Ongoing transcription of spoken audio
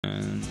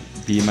And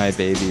Be My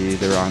Baby,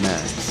 they're on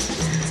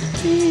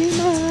X. Be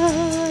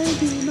my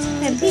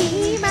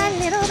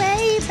little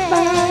baby.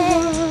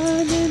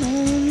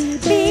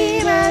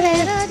 Be my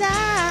little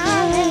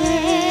darling.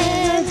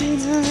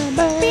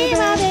 Be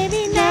my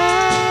baby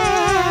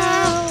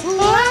now.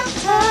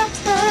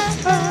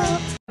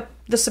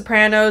 The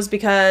Sopranos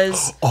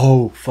because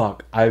Oh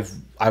fuck! I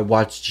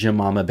watched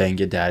Jemima Bang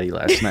Your Daddy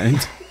last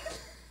night.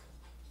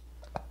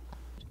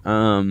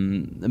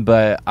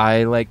 But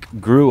I like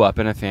grew up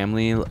in a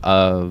family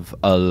of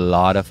a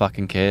lot of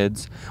fucking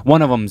kids.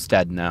 One of them's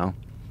dead now.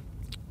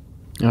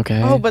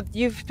 Okay. Oh, but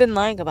you've been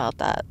lying about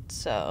that,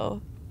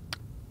 so.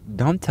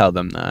 Don't tell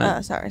them that.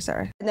 Oh,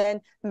 sorry. And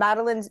then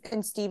Madeline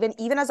and Steven,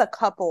 even as a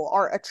couple,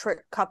 are a trick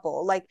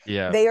couple. Like,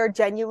 Yeah. they are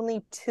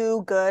genuinely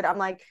too good. I'm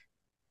like,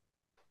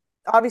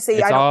 obviously,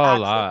 It's I all a don't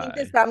actually lie. think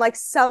this, but I'm like,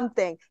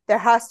 something. There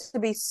has to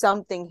be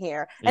something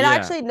here. And I Yeah.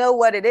 actually know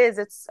what it is.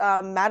 It's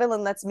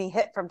Madeline lets me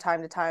hit from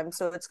time to time,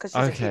 so it's because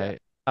she's a Okay. cheater.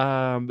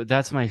 But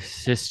that's my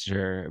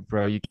sister,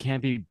 bro. You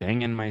can't be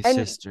banging my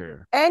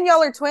sister. And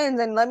y'all are twins,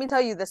 and let me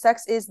tell you, the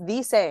sex is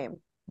the same.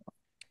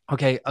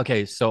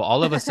 Okay, so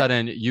all of a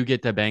sudden you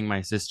get to bang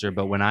my sister,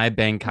 but when I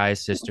bang Kai's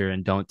sister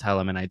and don't tell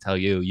him and I tell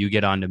you, you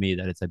get on to me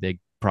that it's a big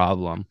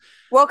problem.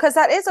 Well, because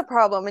that is a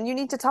problem, and you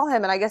need to tell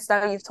him, and I guess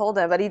now you've told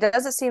him, but he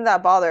doesn't seem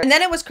that bothered. and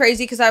then it was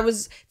crazy because I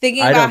was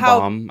thinking I about don't how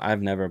bomb.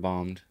 I've never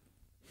bombed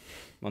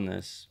on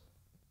this.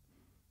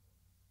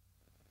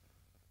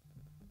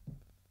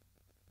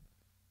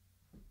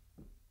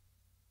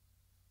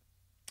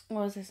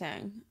 what was I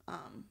saying?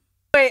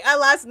 Wait,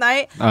 last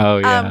night, Oh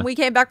yeah. we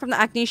came back from the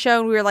acne show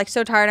and we were like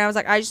so tired. And I was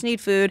like, I just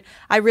need food.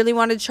 I really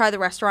wanted to try the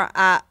restaurant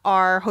at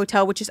our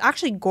hotel, which is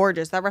actually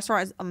gorgeous. That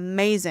restaurant is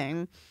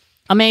amazing.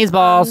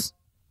 Amazeballs.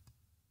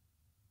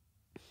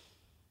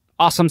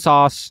 Awesome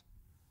sauce.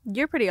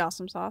 You're pretty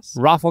awesome sauce.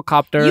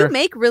 Rafflecopter. You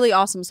make really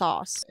awesome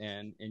sauce.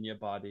 And in your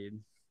body,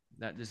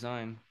 that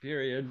design.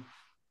 Period.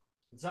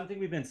 It's something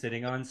we've been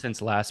sitting on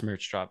since last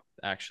merch drop,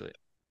 actually.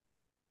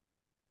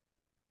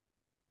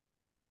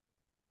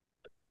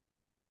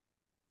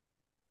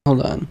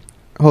 Hold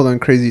on,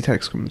 crazy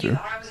text coming You through.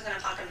 thought I was gonna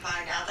fucking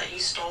find out that you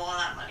stole all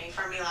that money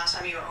from me last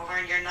time you were over,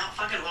 and you're not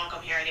fucking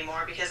welcome here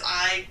anymore because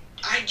I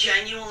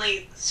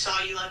genuinely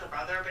saw you like a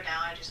brother, but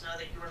now I just know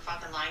that you were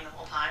fucking lying the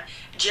whole time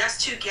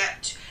just to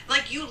get,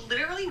 like, you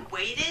literally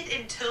waited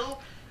until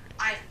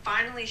I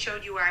finally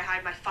showed you where I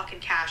hide my fucking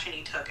cash and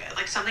you took it.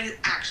 Like, something's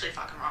actually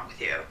fucking wrong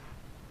with you.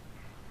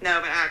 No,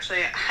 but actually,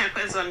 I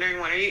was wondering,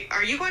 when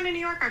are you going to New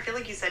York? I feel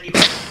like you said you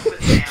were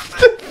with Sam,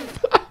 but...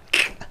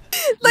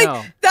 Like,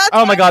 No. that's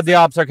Oh my god, the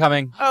ops are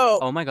coming.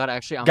 Oh. my god,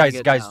 actually,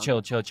 guys,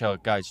 chill.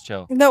 Guys,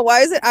 chill. No,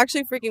 why is it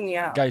actually freaking me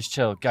out? Guys,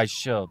 chill.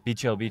 Be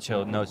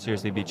chill. No,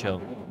 seriously, be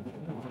chill.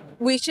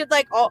 We should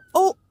like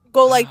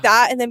go like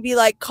that and then be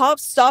like,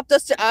 cops stopped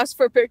us to ask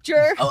for a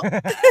picture.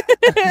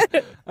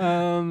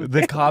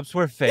 The cops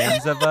were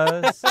fans of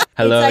us.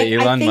 Hello, It's like, I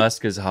Elon think-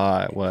 Musk is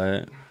hot.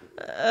 What?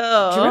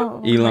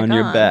 Oh, Elon,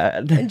 you're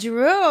bad.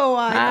 Drew,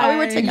 I thought we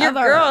were together.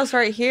 Your girl's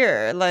right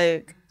here.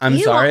 Like, I'm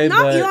Elon, sorry,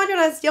 not but Elon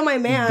trying to steal my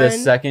man. the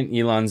second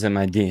Elon's in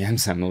my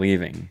DMs, I'm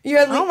leaving.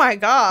 You're oh my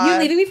god. you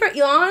leaving me for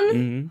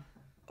Elon?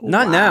 Mm-hmm.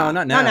 Not now.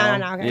 Not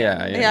now, okay.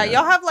 Yeah.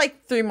 Y'all have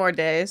like 3 more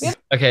days. Yeah.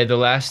 Okay, the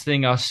last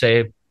thing I'll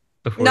say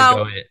before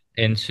No. we go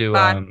into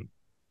Bye.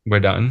 we're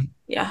done.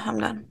 Yeah, I'm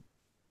done.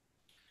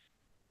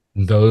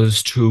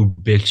 Those 2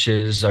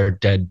 bitches are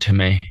dead to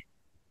me.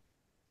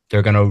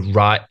 They're gonna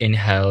rot in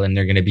hell and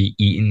they're gonna be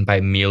eaten by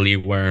mealy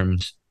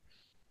worms.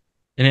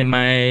 And it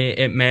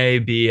may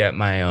be at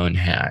my own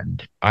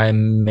hand. I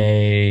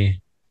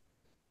may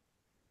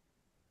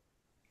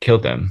kill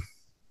them.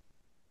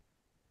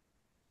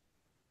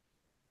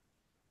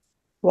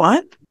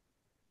 What?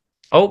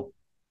 Oh,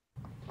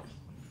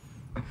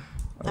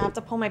 I have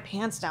to pull my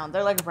pants down.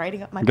 They're like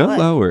riding up my Go butt.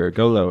 lower.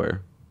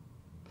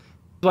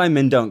 That's why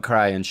men don't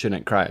cry and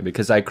shouldn't cry,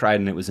 because I cried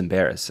and it was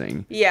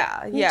embarrassing.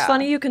 Yeah. It's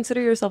funny you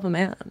consider yourself a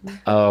man.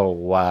 Oh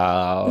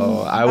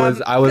wow. I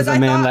was a 'cause I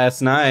man thought-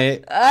 last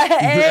night.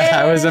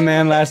 I was a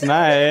man last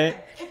night.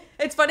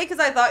 It's funny because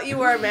I thought you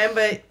were a man,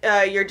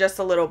 but you're just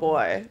a little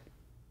boy.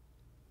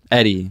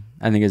 Eddie,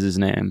 I think is his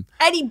name.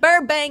 Eddie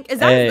Burbank. Is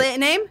that Hey. his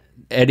name?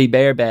 Eddie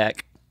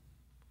Bareback.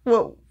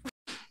 Whoa.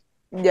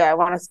 Yeah, I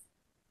want to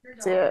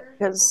see it,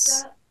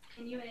 because...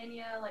 Can you and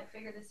Enya like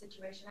figure this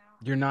situation out?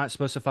 You're not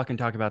supposed to fucking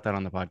talk about that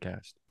on the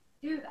podcast.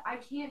 Dude, I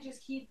can't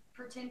just keep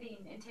pretending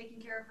and taking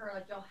care of her.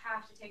 Like, you'll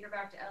have to take her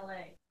back to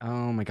LA.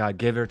 Oh my god,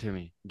 give her to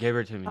me.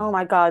 Oh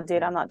my god,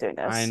 dude, I'm not doing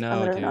this. I know, I'm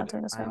literally dude. not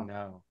doing this I now.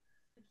 know.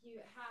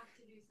 You have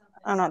to do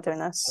something. I'm not doing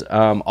this.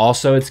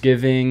 Also, it's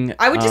giving.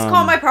 I would just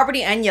call my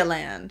property Enya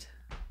Land.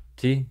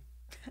 T.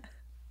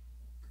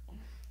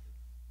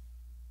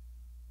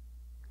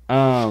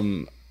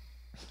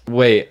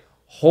 Wait.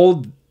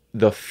 Hold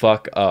the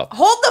fuck up.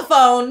 Hold the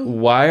phone.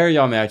 Why are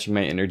y'all matching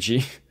my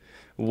energy?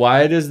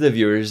 Why does the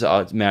viewers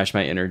match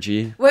my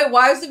energy? Wait,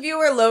 why is the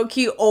viewer low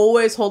key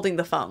always holding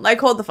the phone? Like,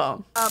 hold the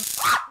phone.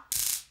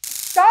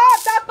 Stop!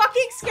 That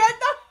fucking scared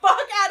the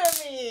fuck out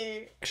of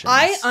me.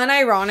 I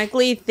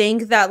unironically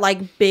think that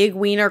like big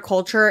wiener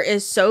culture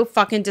is so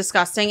fucking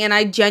disgusting, and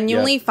I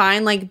genuinely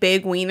find like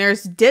big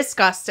wieners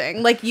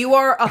disgusting. Like, you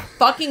are a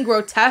fucking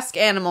grotesque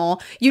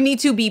animal. You need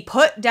to be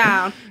put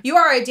down. You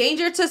are a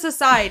danger to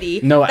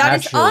society. No, that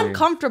actually, is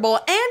uncomfortable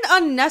and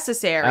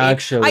unnecessary.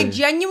 Actually, I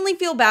genuinely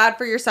feel bad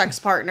for your sex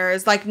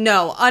partners. Like,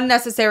 no,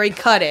 unnecessary.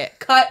 Cut it.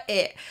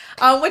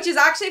 Which is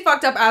actually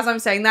fucked up. As I'm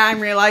saying that, I'm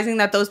realizing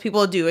that those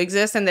people do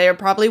exist and they are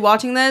probably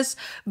watching this.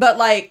 But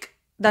like,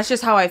 that's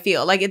just how I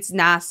feel. Like, it's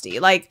nasty.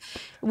 Like,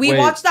 we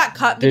watched that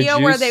cut video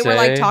where they were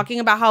like talking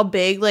about how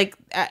big like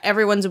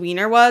everyone's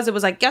wiener was. It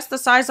was like guess the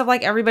size of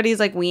like everybody's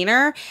like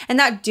wiener, and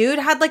that dude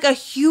had like a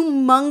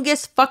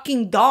humongous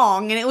fucking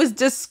dong, and it was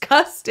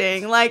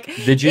disgusting. Like,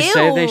 did you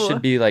say they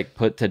should be like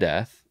put to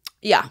death?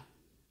 Yeah.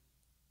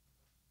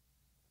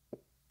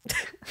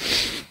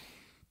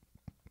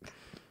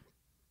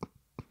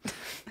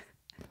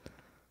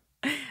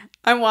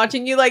 I'm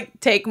watching you like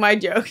take my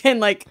joke and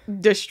like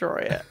destroy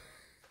it.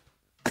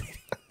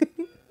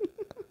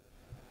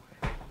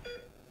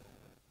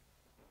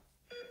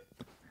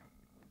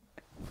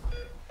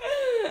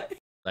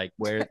 Like,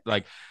 where,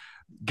 like,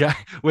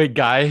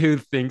 guy who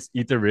thinks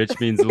eat the rich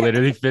means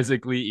literally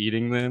physically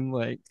eating them,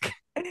 like.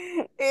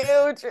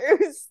 Ew, Drew,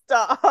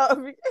 stop.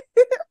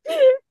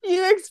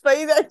 You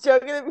explained that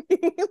joke to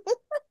me.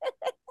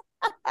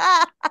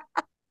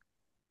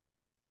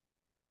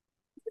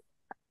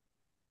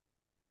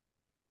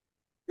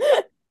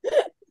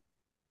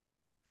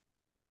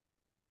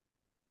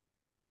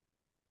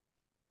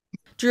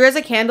 Drew has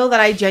a candle that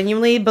I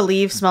genuinely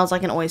believe smells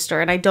like an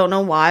oyster, and I don't know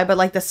why, but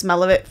like the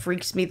smell of it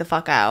freaks me the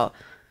fuck out.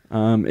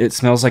 It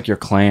smells like your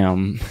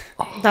clam.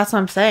 That's what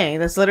I'm saying.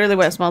 That's literally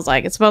what it smells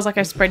like. It smells like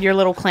I spread your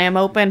little clam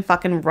open,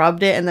 fucking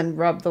rubbed it, and then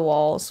rubbed the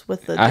walls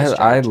with the discharge.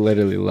 I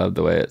literally love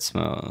the way it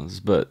smells,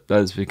 but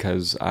that's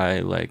because I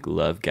like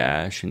love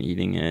gash and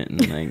eating it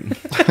and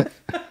like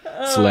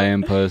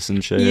slaying puss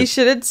and shit. You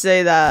shouldn't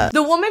say that.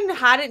 The woman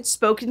hadn't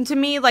spoken to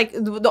me. Like,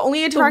 the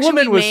only interaction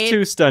the woman was made...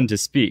 too stunned to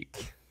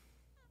speak.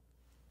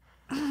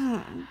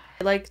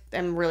 I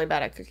am really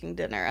bad at cooking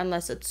dinner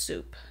unless it's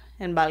soup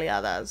and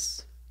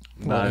baleadas.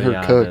 Let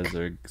her cook.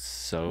 Are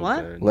so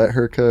what? Good. Let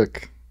her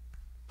cook.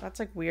 That's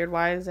like weird.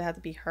 Why does it have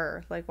to be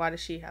her? Like, why does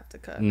she have to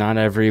cook? Not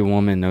every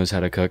woman knows how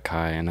to cook,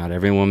 Kai, and not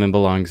every woman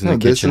belongs in the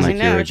kitchen like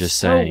you were just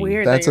saying.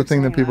 Weird that's the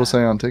thing that people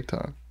say on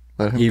TikTok.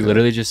 He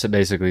literally just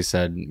basically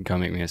said, "Go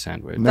make me a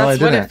sandwich." No,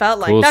 that's I didn't. What it felt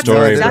like. Cool that's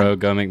story, bro.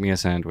 Go make me a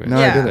sandwich. No,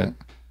 I didn't.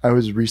 I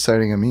was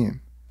reciting a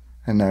meme,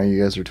 and now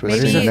you guys are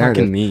twisting the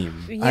narrative.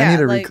 Meme?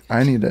 Yeah,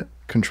 I need a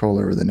control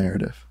over the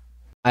narrative.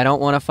 I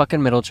don't want a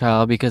fucking middle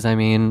child because, I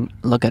mean,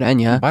 look at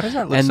Enya. Why does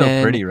that look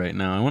so pretty right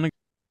now? I want to.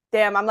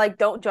 Damn, I'm like,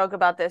 don't joke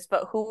about this,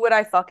 but who would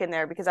I fuck in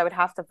there? Because I would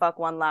have to fuck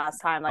one last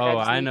time. Like,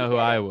 I know who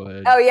I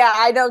would. Oh yeah,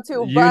 I know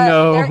too.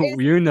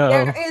 You know.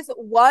 There is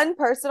one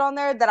person on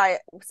there that I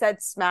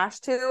said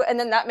smash to, and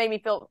then that made me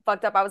feel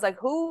fucked up. I was like,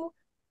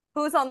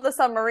 who's on the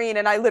submarine?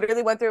 And I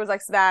literally went through. It was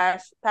like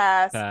smash,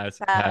 pass.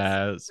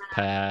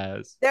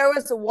 There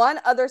was one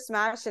other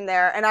smash in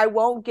there, and I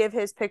won't give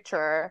his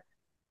picture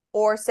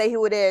or say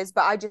who it is,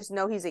 but I just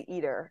know he's an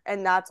eater,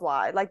 and that's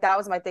why. Like, that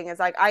was my thing. Is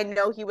like, I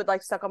know he would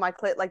like suck on my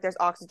clit like there's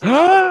oxygen.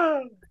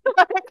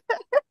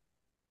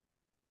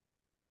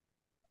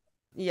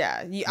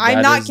 Yeah,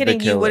 I'm not kidding.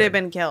 You would have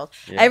been killed.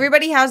 Yeah.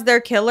 Everybody has their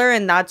killer,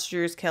 and that's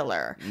Drew's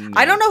killer.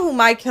 I don't know who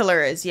my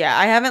killer is yet.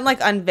 I haven't like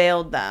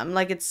unveiled them.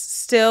 Like, it's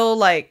still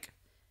like,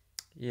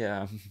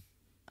 yeah,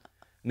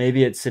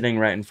 maybe it's sitting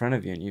right in front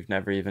of you, and you've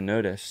never even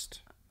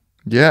noticed.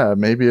 Yeah,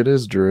 maybe it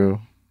is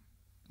Drew.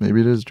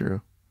 Maybe it is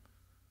Drew.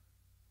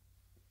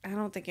 I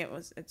don't think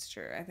it's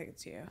true. I think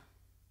it's you.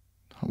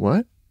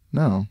 What?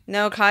 No.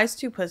 No, Kai's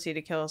too pussy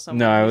to kill someone.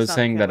 No, I was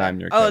saying that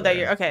I'm your killer. Oh, that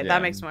you're okay. Yeah.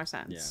 That makes more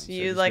sense. Yeah, so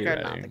you like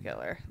are not the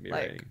killer.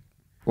 Like,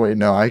 wait,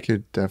 no, I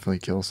could definitely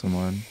kill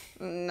someone.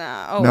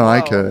 No,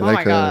 I could. Oh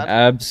I could. God.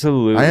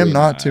 Absolutely. I am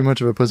not too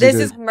much of a pussy.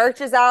 This merch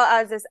is out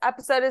as this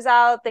episode is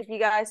out. Thank you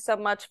guys so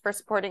much for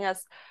supporting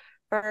us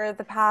for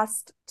the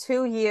past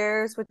 2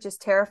 years, which is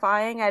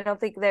terrifying. I don't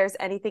think there's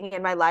anything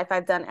in my life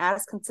I've done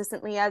as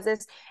consistently as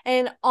this.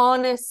 And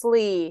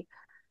honestly,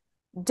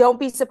 don't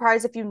be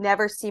surprised if you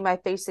never see my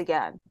face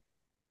again.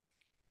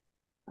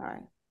 All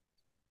right.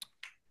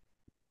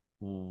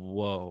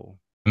 Whoa.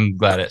 I'm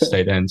glad it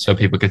stayed in so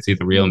people could see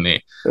the real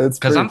me.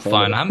 Because I'm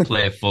fun. I'm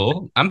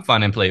playful. I'm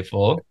fun and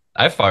playful.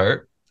 I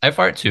fart. I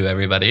fart too,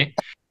 everybody.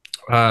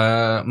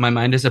 My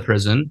mind is a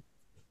prison.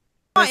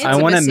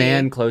 I want a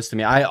man close to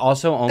me. I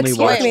also only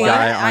watch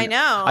guy on. I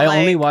know. I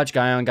only watch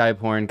guy on guy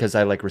porn because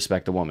I like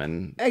respect a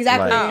woman.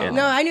 Exactly. Like,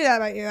 no, I knew that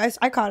about you.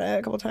 I caught it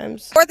a couple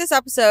times. For this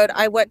episode,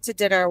 I went to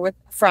dinner with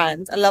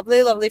friends, a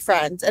lovely, lovely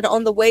friends. And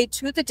on the way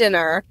to the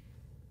dinner,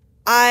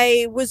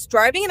 I was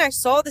driving and I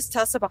saw this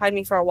Tesla behind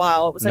me for a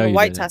while. It was like a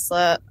white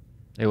Tesla.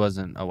 It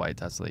wasn't a white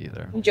Tesla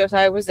either.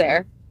 Josiah was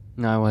there.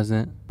 No, I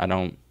wasn't. I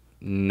don't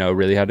know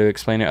really how to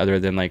explain it other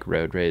than like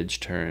road rage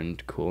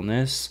turned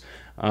coolness.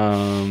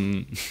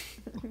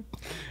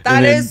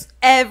 That is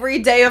every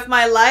day of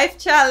my life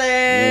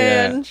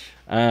challenge.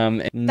 Yeah.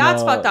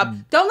 That's fucked up.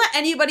 Don't let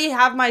anybody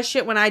have my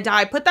shit when I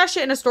die. Put that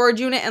shit in a storage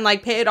unit and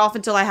like pay it off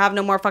until I have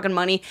no more fucking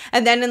money.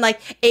 And then in like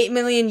 8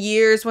 million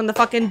years, when the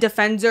fucking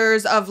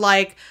defenders of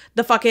like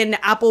the fucking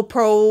Apple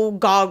Pro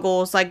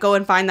goggles like go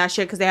and find that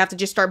shit because they have to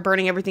just start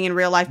burning everything in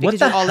real life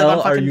because you all live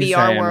on fucking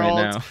VR world.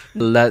 Right,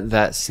 let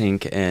that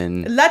sink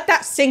in. Let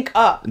that sink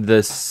up.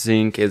 The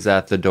sink is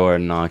at the door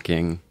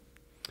knocking.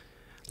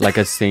 Like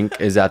a sink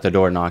is at the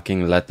door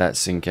knocking. Let that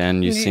sink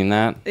in. You seen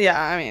that?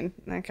 Yeah, I mean,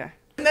 okay.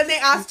 And then they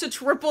asked to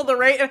triple the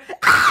rate. Get the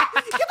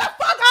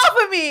fuck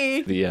off of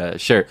me! Yeah,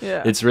 sure.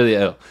 Yeah. It's really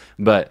ill.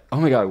 But, oh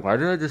my god, why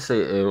did I just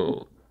say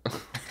ill?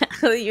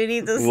 You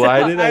need to stop.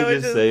 Why did I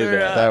just say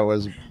that? That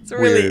was It's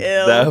really weird.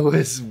 ill. That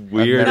was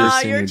weird.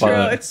 Nah, you're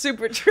true. It's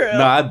super true.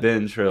 No, I've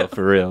been true,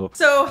 for real.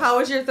 So, how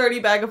was your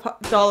 $30 bag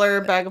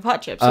of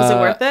hot chips? Was it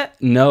worth it?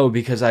 No,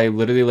 because I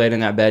literally laid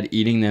in that bed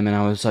eating them, and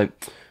I was like,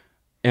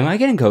 am I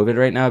getting COVID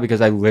right now? Because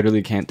I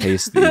literally can't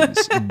taste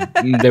these.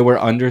 They were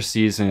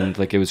under-seasoned.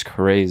 Like, it was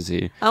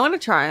crazy. I want to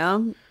try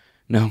them.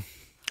 No.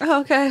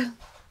 Oh, okay.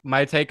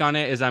 My take on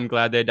it is I'm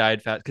glad they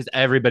died fast, because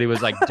everybody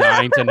was, like,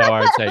 dying to know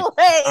our take.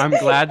 I'm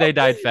glad they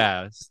died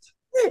fast.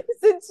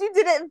 Since you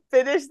didn't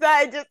finish that,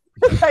 I just,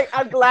 like,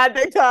 I'm glad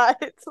they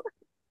died.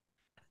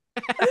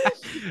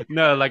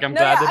 No, like, I'm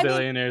glad the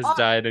billionaires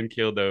died and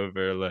keeled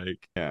over,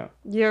 like, yeah.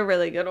 You're a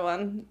really good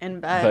one in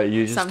bed. But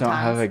you just don't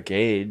have a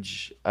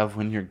gauge of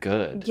when you're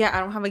good. Yeah, I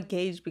don't have a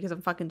gauge because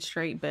I'm fucking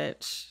straight,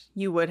 bitch.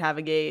 You would have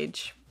a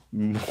gauge.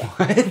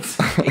 What?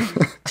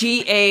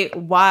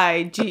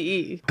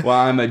 G-A-Y-G-E. Well,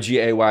 I'm a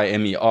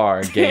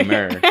G-A-Y-M-E-R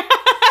gamer.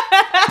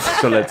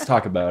 So let's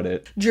talk about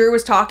it. Drew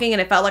was talking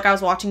and it felt like I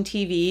was watching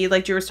TV.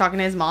 Like Drew was talking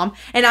to his mom.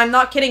 And I'm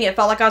not kidding. It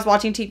felt like I was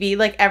watching TV.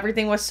 Like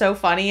everything was so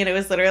funny and it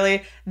was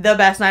literally the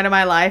best night of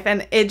my life.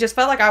 And it just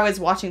felt like I was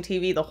watching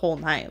TV the whole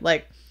night.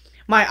 Like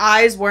my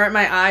eyes weren't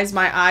my eyes.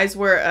 My eyes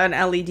were an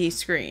LED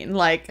screen.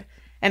 Like,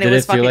 and it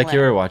was fucking Did it feel like lit.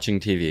 you were watching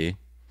TV?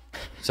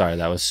 Sorry,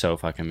 that was so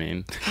fucking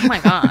mean. Oh my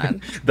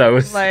God. That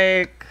was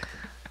like...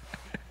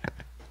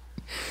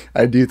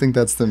 I do think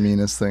that's the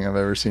meanest thing I've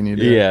ever seen you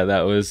do. Yeah,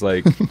 that was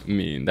like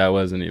mean. That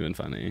wasn't even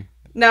funny.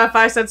 Now, if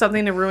I said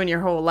something to ruin your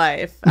whole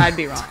life, I'd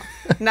be wrong.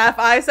 Now, if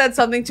I said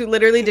something to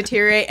literally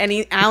deteriorate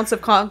any ounce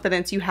of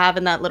confidence you have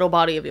in that little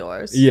body of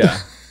yours. Yeah.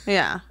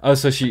 Yeah. Oh,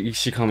 so she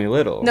called me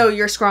little. No,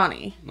 you're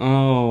scrawny.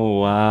 Oh,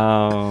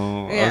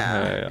 wow.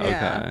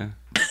 Yeah.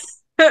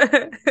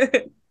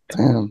 Okay.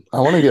 Damn, I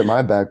want to get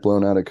my back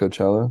blown out at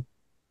Coachella.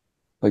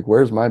 Like,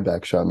 where's my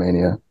back shot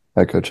mania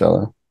at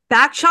Coachella?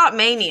 Back shot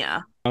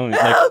mania. Oh,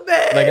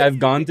 like I've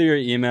gone through your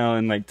email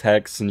and like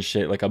texts and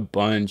shit like a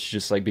bunch,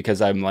 just like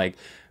because I'm like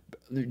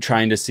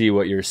trying to see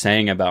what you're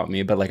saying about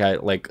me, but like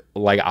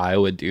I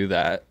would do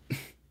that.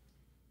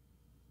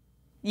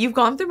 You've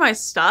gone through my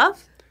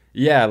stuff?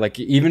 Yeah, like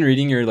even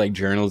reading your like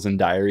journals and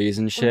diaries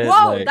and shit.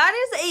 Whoa, like, that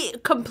is a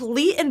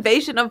complete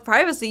invasion of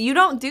privacy. You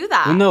don't do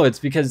that. Well, no, it's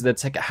because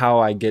that's like how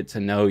I get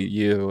to know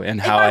you and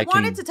how I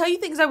wanted to tell you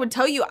things, I would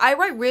tell you. I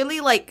write really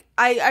like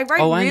I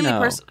write really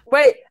personal.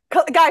 Wait,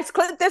 guys,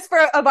 clip this for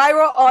a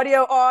viral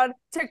audio on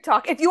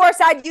TikTok. If you are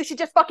sad, you should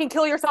just fucking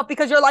kill yourself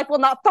because your life will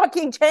not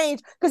fucking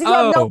change because you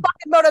have no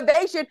fucking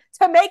motivation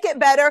to make it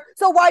better.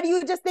 So why do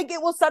you just think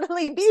it will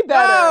suddenly be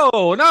better?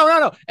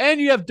 No.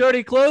 And you have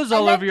dirty clothes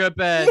all over your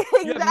bed.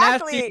 Exactly. You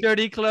have nasty,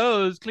 dirty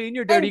clothes. Clean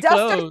your dirty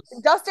clothes.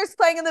 Duster's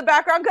playing in the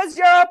background because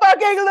you're a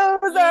fucking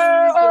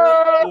loser.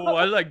 Oh,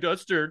 I like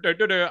Duster.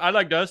 I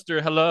like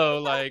Duster. Hello.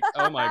 Like,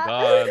 oh my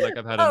God. Like,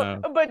 I've had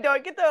enough. But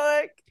don't get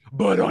the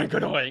But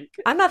oink.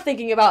 I'm not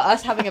thinking about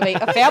us having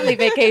a family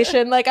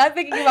vacation. Like, I'm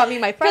thinking about me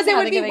and my friends.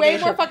 Because it would be way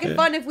more fucking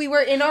fun if we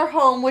were in our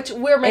home, which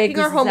we're making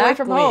our home away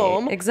from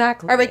home.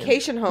 Exactly. Our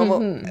vacation home.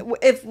 Mm-hmm.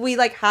 If we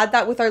like had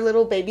that with our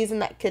little babies in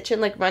that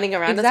kitchen, like running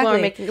around us while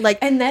we're making like.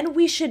 And then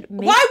we should.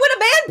 Why would a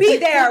man be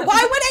there?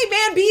 Why would a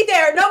man be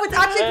there? No, it's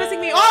actually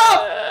pissing me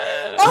off.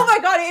 Oh my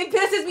God, it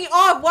pisses me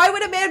off. Why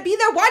would a man be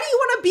there? Why do you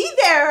want to be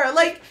there?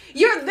 Like,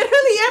 you're literally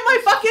in my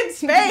fucking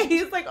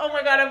space. Like, oh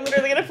my God, I'm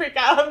literally gonna freak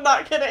out. I'm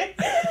not kidding.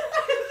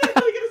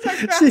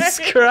 She's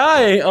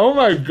crying. Oh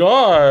my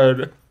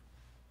God.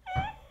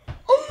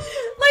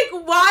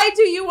 Like, why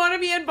do you want to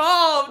be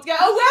involved? Go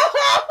away!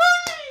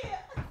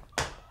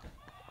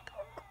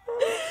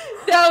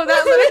 No,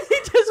 that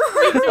literally just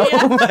freaked me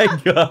out. Oh my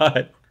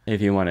God. If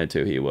he wanted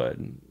to, he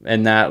would.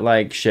 And that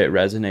like shit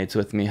resonates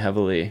with me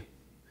heavily.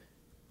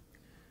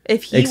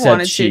 If he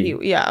wanted to,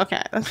 yeah,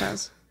 okay, that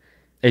sounds.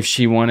 If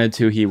she wanted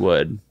to, he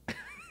would.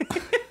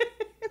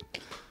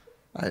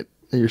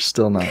 You're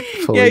still not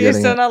fully yeah, you're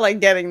getting still it. not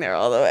like getting there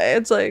all the way.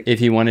 It's like if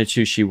he wanted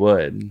to, she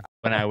would.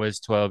 When I was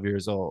 12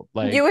 years old,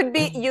 like you would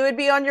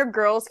be on your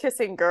girls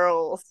kissing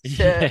girls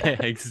shit. Yeah,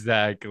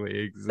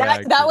 exactly.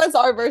 That was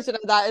our version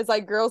of that. Is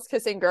like girls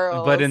kissing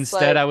girls. But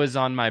instead, I was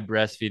on my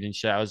breastfeeding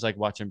shit. I was like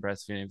watching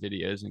breastfeeding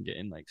videos and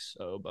getting like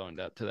so boned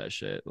up to that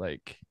shit.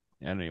 Like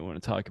I don't even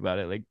want to talk about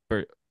it. Like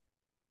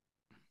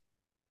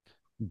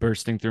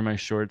bursting through my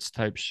shorts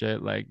type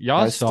shit. Like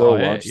y'all saw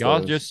it.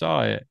 Y'all just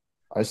saw it.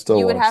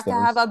 You would have to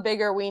have a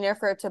bigger wiener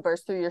for it to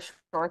burst through your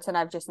shorts, and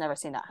I've just never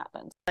seen that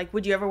happen. Like,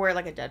 would you ever wear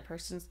like a dead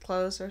person's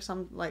clothes or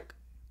some like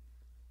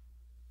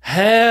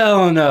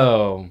Hell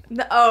no.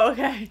 No, oh,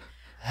 okay.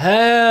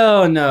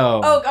 Hell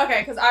no. Oh,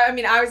 okay. Because I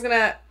mean, I was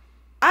gonna.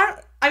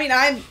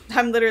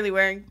 I'm literally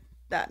wearing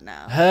that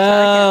now.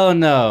 Hell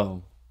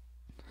no.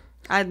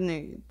 I knew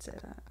you'd say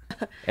that.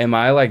 Am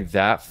I like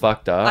that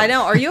fucked up? I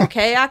know. Are you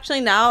okay?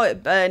 Actually, now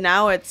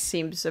it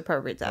seems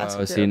appropriate to ask.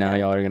 Oh, see, now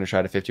y'all are gonna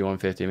try to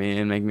 51-50 me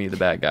and make me the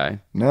bad guy.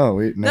 No,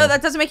 no,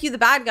 that doesn't make you the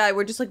bad guy.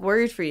 We're just like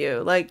worried for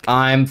you. Like,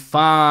 I'm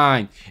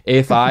fine.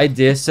 If I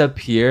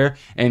disappear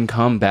and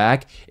come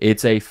back,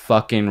 it's a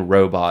fucking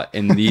robot,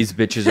 and these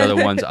bitches are the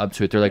ones up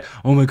to it. They're like,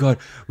 oh my god,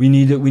 we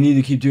need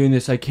to keep doing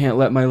this. I can't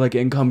let my like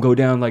income go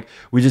down. Like,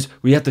 we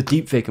have to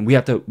deep fake him. We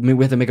have to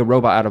make a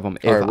robot out of him.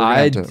 If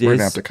I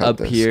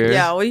disappear,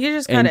 yeah, well, you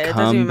just cut it. It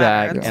doesn't even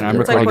back matter. and I'm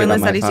recording it on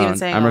my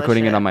phone. I'm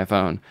recording it on my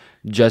phone.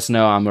 Just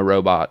know I'm a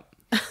robot.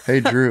 Hey,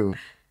 Drew,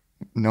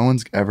 no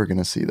one's ever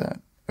gonna see that.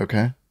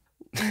 Okay.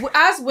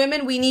 As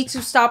women, we need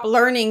to stop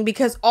learning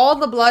because all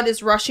the blood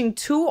is rushing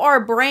to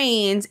our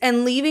brains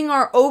and leaving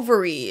our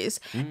ovaries.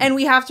 And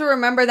we have to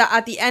remember that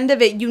at the end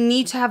of it, you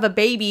need to have a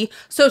baby.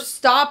 So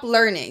stop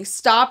learning.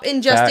 Stop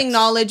ingesting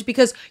knowledge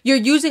because you're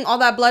using all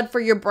that blood for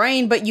your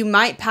brain, but you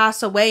might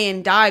pass away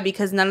and die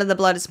because none of the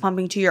blood is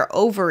pumping to your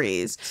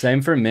ovaries.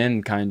 Same for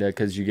men, kind of,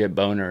 because you get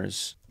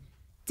boners.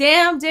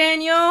 Damn,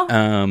 Daniel.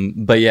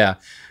 But yeah.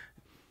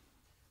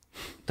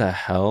 The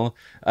hell?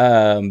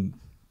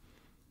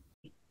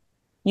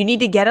 You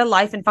need to get a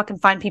life and fucking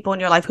find people in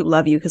your life who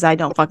love you because I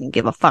don't fucking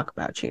give a fuck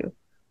about you.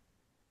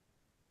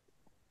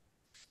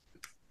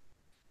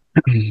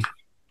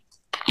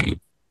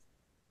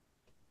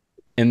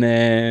 And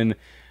then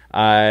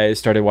I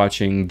started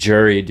watching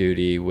Jury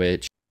Duty,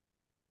 which...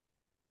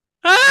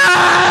 I've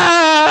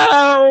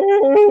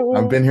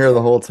been here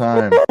the whole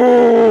time.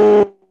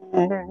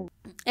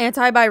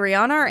 Anti by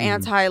Rihanna or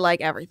anti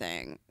like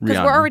everything?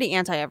 Because we're already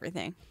anti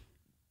everything.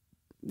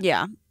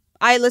 Yeah.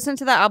 I listened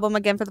to that album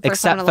again for the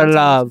first time in a long time. Except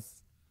for love.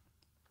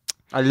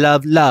 I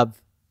love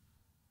love.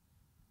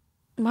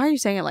 Why are you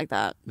saying it like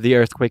that? The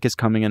earthquake is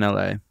coming in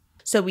LA.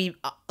 So we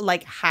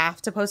like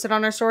have to post it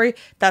on our story.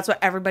 That's what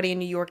everybody in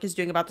New York is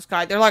doing about the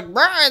sky. They're like,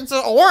 it's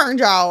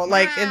orange out.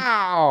 Like,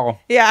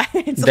 yeah.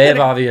 They've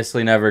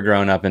obviously never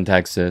grown up in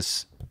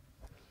Texas.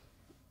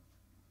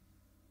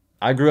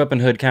 I grew up in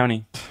Hood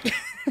County.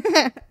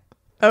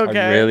 Okay.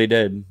 I really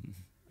did.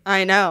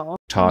 I know.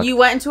 Talk. You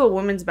went into a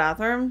woman's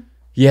bathroom?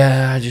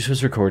 Yeah, I just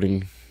was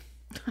recording.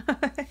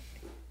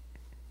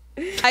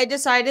 I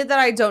decided that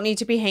I don't need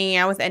to be hanging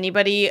out with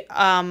anybody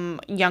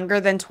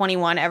younger than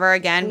 21 ever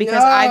again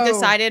because I've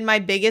decided my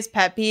biggest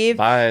pet peeve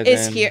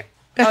is here.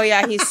 Oh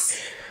yeah,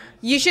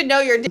 you should know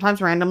your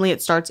sometimes randomly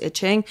it starts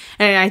itching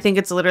and I think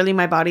it's literally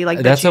my body like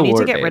that you need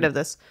to get rid of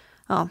this.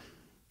 Oh.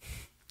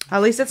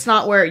 At least it's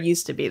not where it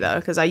used to be though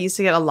because I used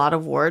to get a lot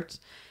of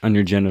warts on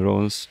your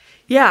genitals.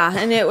 Yeah,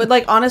 and it would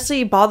like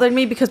honestly bother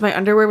me because my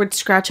underwear would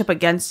scratch up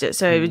against it,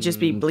 so it would just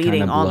be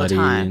bleeding all the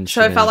time.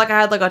 So it felt like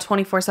I had like a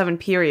 24/7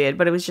 period,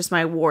 but it was just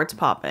my warts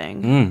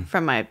popping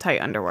from my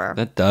tight underwear.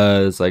 That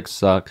does like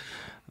suck.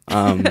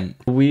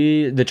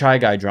 The Try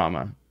Guy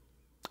drama.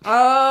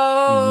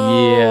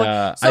 Oh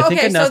yeah. So,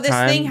 so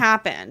this thing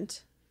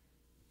happened.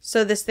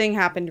 So this thing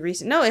happened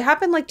recently. No, it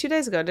happened like 2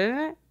 days ago, didn't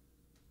it?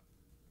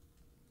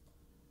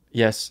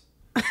 Yes.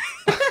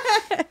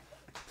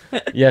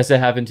 Yes, it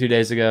happened 2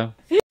 days ago.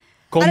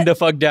 Calm the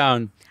fuck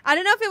down. I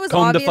don't know if it was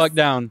Calm obvious. the fuck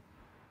down.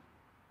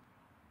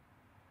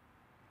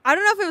 I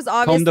don't know if it was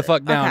obvious. Calm the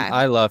fuck down. Okay.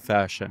 I love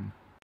fashion.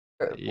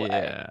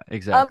 Yeah,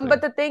 exactly.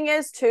 But the thing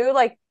is too,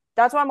 like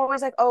that's why I'm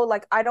always like, oh,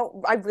 like I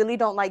really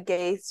don't like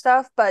gay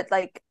stuff, but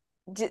like,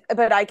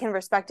 but I can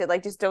respect it.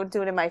 Like, just don't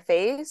do it in my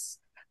face.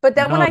 But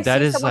then when I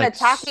see someone like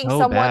attacking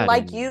someone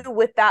like you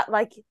with that,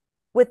 like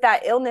with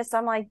that illness,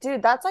 I'm like,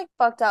 dude, that's like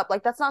fucked up.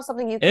 Like that's not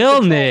something you can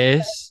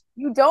illness.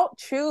 You don't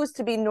choose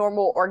to be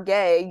normal or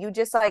gay. You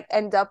just like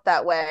end up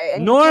that way.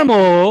 And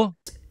normal.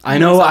 I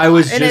know. I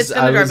wasn't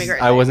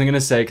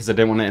gonna say because I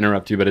didn't want to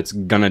interrupt you, but it's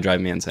gonna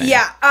drive me insane.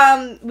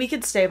 Yeah. We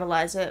could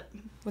stabilize it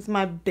with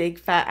my big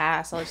fat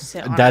ass. I'll just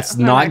sit on That's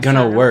not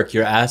gonna work.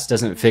 Your ass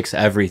doesn't fix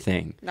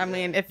everything. I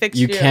mean, it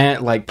fixes you. You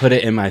can't like put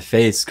it in my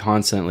face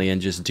constantly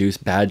and just do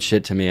bad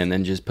shit to me, and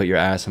then just put your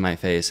ass in my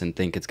face and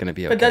think it's gonna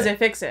be okay. But does it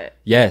fix it?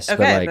 Yes, okay,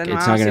 but like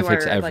it's not gonna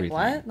fix everything.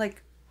 Like what?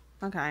 Like.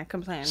 Okay,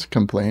 complain. Just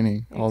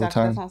complaining all the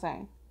time. That's what I'm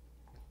saying.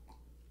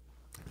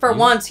 For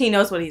once, he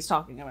knows what he's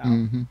talking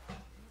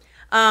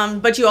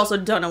about. But you also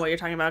don't know what you're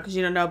talking about because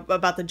you don't know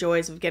about the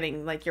joys of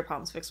getting like your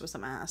problems fixed with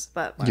some ass.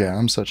 But yeah,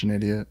 I'm such an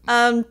idiot.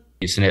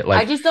 Isn't it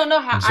like I just don't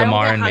know how. I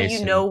don't know how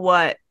you know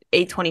what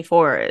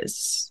A24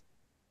 is.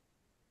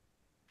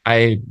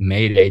 I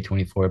made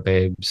A24,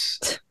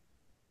 babes.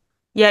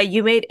 Yeah,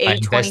 you made A24 I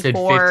invested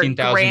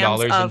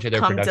 $15,000 into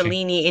their production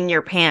in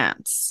your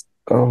pants.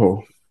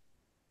 Oh.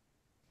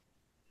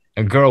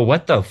 Girl,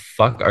 what the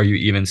fuck are you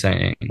even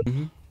saying?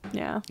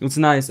 Yeah, it's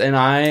nice, and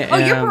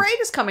your parade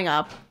is coming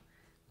up.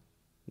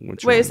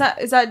 Wait, is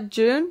that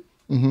June?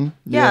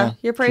 Yeah,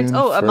 your parade's June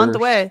 1st. A month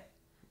away.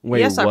 Wait,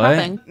 yes,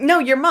 what? No,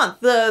 your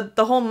month. The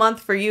whole month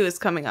for you is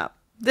coming up.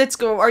 Let's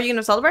go. Are you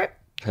gonna celebrate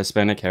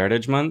Hispanic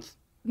Heritage Month?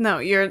 No,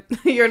 you're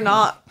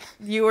not.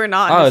 You were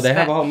not. Oh, they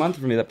have a whole month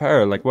for me that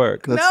power like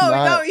work.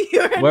 No,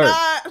 you're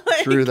not.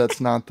 Like, Drew,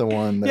 that's not the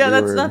one.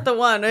 That's not the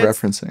one.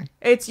 Referencing.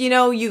 It's you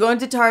go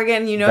into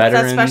Target and it's Veterans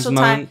that special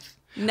time. Month.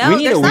 No, we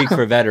need a week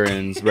for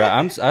veterans, bro.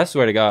 I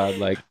swear to God,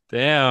 like,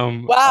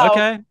 damn. Wow.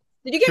 Okay.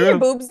 Did you get your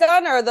boobs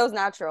done, or are those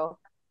natural?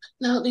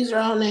 No, these are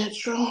all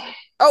natural.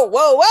 Oh,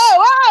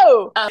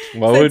 whoa.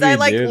 What Since would I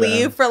we do,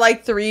 leave though? for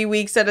like 3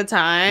 weeks at a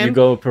time. You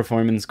go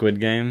perform in Squid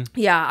Game?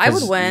 Yeah, I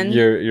would win.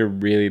 You're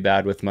really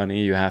bad with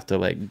money. You have to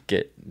like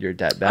get your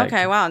debt back.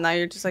 Okay, wow. Now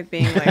you're just like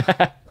being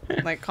like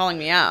like calling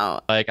me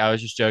out. Like I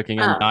was just joking.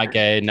 I'm not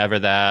gay. Never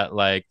that.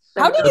 Like.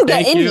 How did you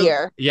get in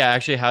here? Yeah,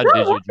 actually, how Don't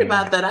did you? worry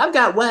about that. I've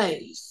got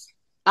ways.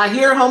 I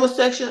hear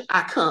homosexual.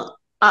 I come.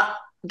 I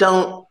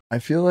don't. I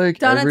feel like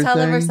Donatella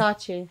everything.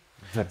 Versace.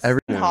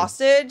 Everything.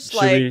 Hostage. Should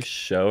like we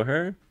show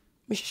her?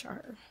 We should show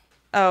her.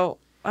 Oh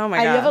my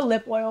god. Do you have a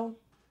lip oil?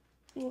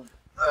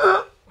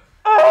 I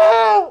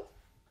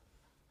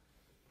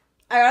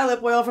got a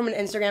lip oil from an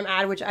Instagram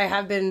ad, which I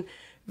have been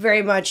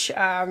very much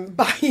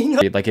buying.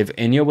 Like if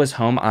Inya was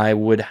home, I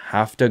would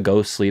have to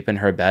go sleep in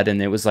her bed,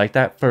 and it was like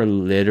that for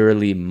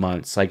literally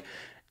months. Like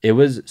it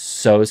was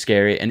so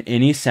scary, and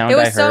any sound It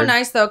was I heard, so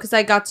nice though, because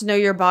I got to know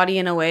your body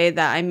in a way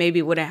that I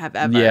maybe wouldn't have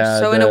ever. Yeah,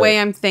 so in a way,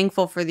 I'm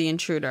thankful for the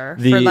intruder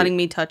for letting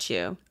me touch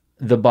you.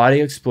 The body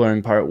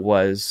exploring part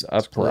was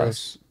a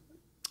plus.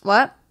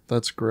 What?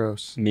 That's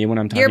gross. Me when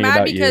I'm talking You're mad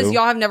about because you.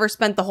 y'all have never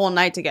spent the whole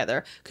night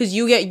together. Because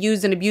you get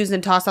used and abused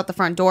and tossed out the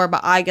front door, but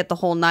I get the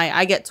whole night.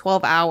 I get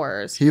 12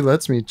 hours. He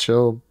lets me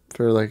chill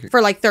for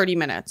like 30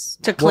 minutes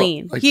to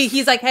clean. Well, like,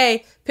 He's like,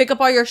 hey, pick up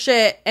all your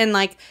shit, and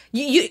like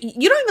you don't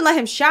even let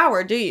him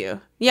shower, do you?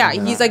 Yeah,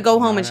 he's like, go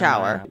home and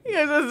shower.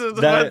 Yeah, that's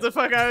what the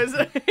fuck I was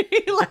saying.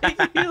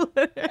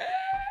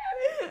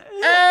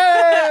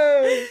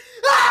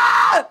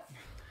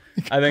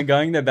 I've been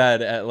going to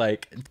bed at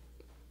like.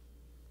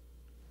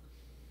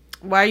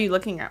 Why are you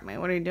looking at me?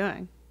 What are you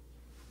doing?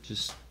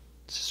 It's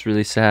just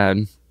really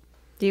sad.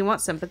 Do you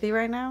want sympathy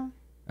right now?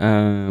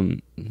 No.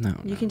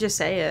 You can just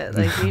say it.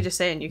 Like you just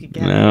say it and you can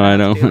get it. No, I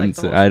don't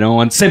want. I don't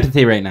want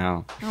sympathy right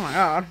now. Oh my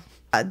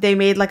god. They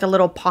made like a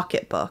little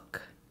pocket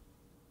book.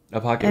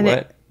 A pocket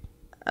what?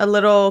 A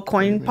little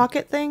coin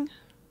pocket thing.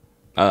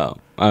 Oh,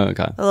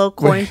 okay. A little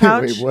coin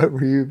pouch. Wait, what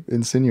were you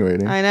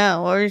insinuating? I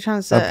know. What were you trying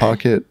to say? A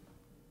pocket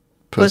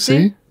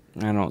pussy?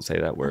 I don't say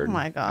that word. Oh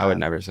my god. I would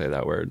never say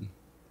that word.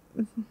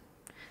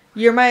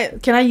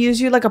 Can I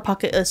use you like a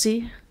pocket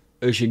ussy?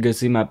 You should go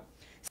see my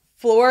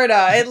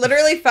Florida. It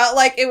literally felt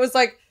like it was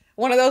like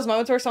one of those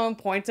moments where someone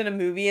points in a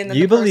movie and then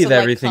you the person, believe like,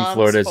 everything comes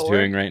Florida's forward.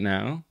 doing right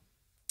now.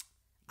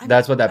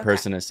 That's what that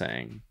person is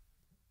saying.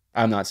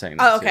 I'm not saying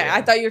that. Oh, okay.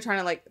 I thought you were trying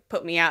to like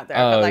put me out there.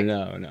 Oh, but, like,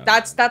 no.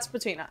 That's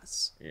between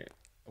us. Yeah.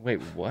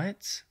 Wait,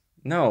 what?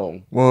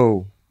 No.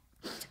 Whoa.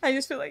 I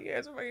just feel like you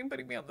guys are fucking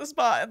putting me on the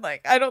spot, and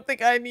like I don't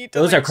think I need to.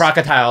 Those are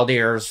crocodile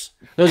tears.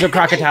 Those are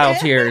crocodile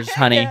tears,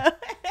 honey.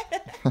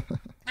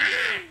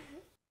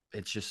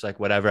 It's just like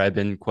whatever. I've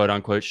been quote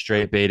unquote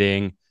straight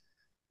baiting.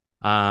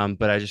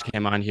 But I just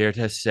came on here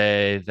to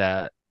say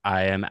that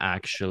I am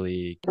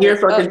actually. You're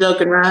fucking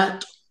joking,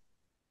 right?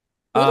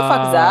 Who the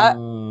fuck is that?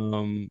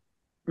 Don't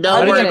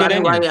worry about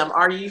who I am.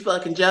 Are you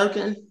fucking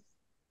joking?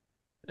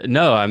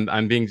 No,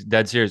 I'm being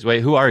dead serious.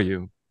 Wait, who are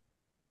you?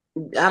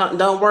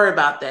 Don't worry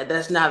about that.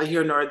 That's neither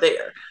here nor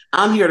there.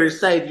 I'm here to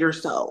save your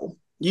soul.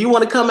 You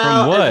want to come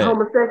out as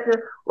homosexual?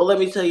 Well, let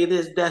me tell you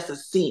this, that's a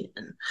sin.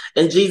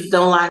 And Jesus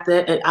don't like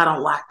that, and I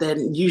don't like that,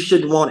 and you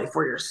shouldn't want it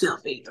for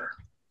yourself either.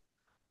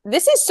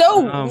 This is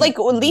so like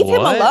leave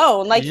him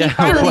alone. Like he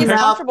finally is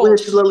comfortable.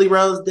 Lily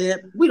Rose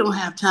Depp, we don't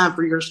have time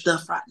for your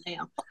stuff right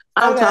now.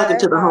 I'm talking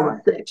to the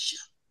homosexual.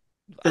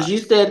 Because you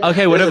said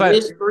okay, what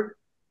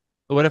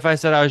if I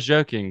said I was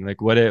joking?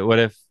 Like what if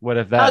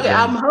that? Okay,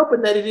 I'm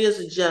hoping that it is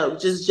a joke,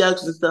 just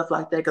jokes and stuff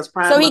like that. Because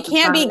so he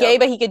can't be gay,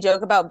 but he could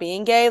joke about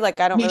being gay. Like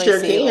I don't. He really sure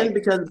see, can like...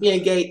 because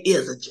being gay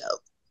is a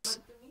joke.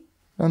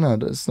 Oh no,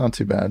 it's not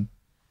too bad.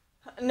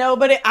 No,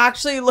 but it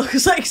actually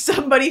looks like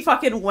somebody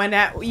fucking went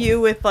at you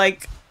with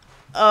like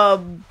a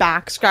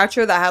back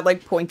scratcher that had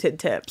like pointed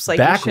tips, like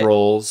back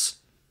rolls.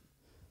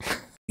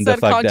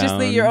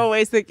 Subconsciously, you're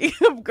always thinking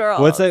of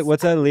girls.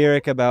 What's that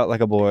lyric about? Like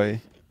a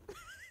boy.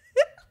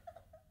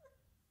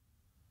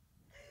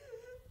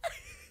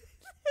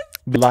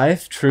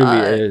 Life truly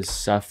is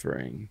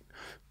suffering.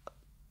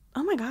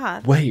 Oh my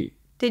god. Wait.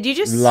 Did you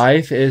just...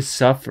 Life is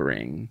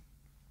suffering.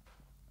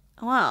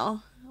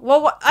 Wow.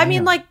 Well, I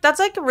mean, like, that's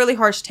like a really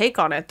harsh take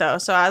on it, though.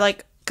 So I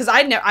like... Because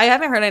I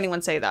haven't heard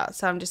anyone say that.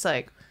 So I'm just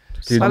like...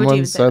 Dude, why would you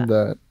even said say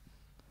that?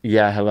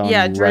 Yeah, hello.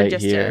 Yeah, I'm Drew right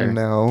just here. did.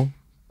 No.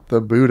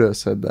 The Buddha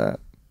said that.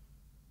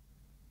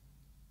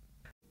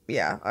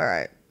 Yeah, all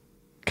right.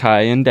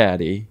 Kai and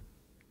Daddy.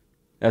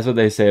 That's what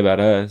they say about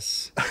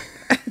us.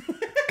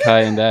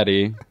 Kai and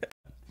Daddy.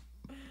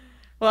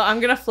 Well, I'm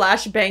gonna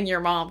flash bang your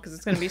mom because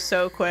it's gonna be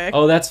so quick.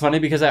 Oh, that's funny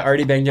because I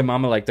already banged your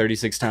mama like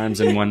 36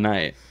 times in one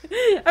night.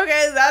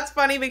 Okay, that's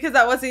funny because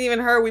that wasn't even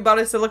her. We bought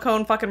a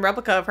silicone fucking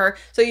replica of her.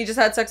 So you just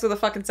had sex with a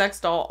fucking sex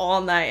doll all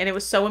night. And it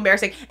was so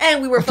embarrassing.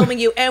 And we were filming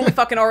you and we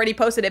fucking already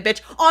posted it,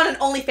 bitch. On an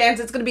OnlyFans.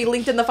 It's going to be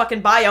linked in the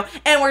fucking bio.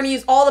 And we're going to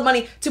use all the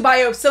money to buy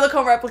a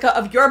silicone replica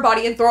of your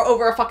body and throw it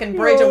over a fucking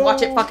bridge and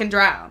watch it fucking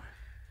drown.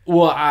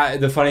 Well,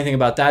 the funny thing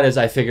about that is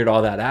I figured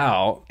all that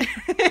out.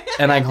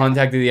 And I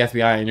contacted the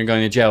FBI and you're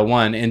going to jail,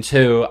 1. And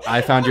 2,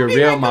 I found your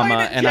real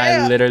mama and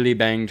I literally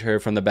banged her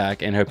from the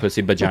back in her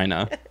pussy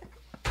vagina.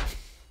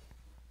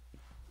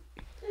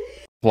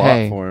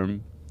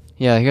 Platform.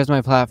 Hey, yeah, here's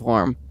my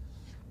platform.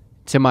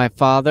 To my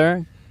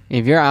father,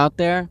 if you're out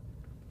there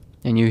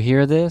and you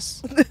hear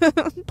this,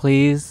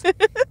 please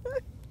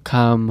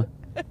come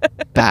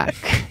back.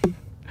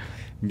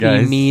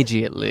 Guys.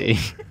 Immediately.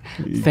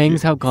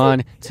 Things have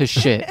gone to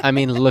shit. I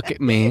mean, look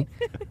at me.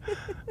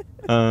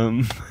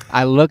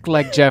 I look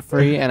like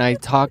Jeffrey and I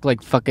talk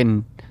like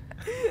fucking,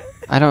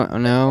 I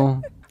don't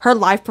know. Her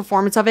live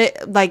performance of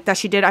it, like that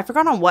she did, I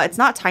forgot on what. It's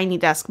not Tiny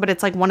Desk, but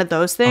it's like one of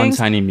those things.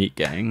 On Tiny Meat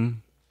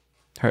Gang.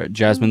 Her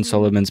Jasmine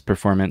Sullivan's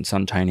performance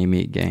on Tiny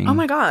Meat Gang. Oh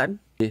my god.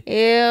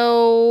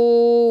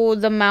 Ew,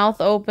 the mouth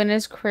open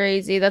is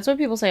crazy. That's what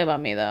people say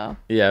about me though.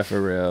 Yeah,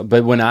 for real.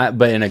 But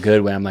but in a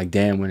good way, I'm like,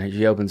 damn, when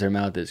she opens her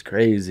mouth, it's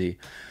crazy.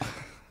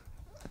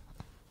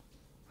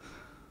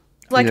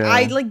 Like, yeah.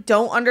 I like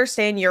don't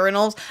understand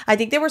urinals. I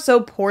think they were so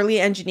poorly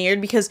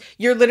engineered because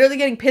you're literally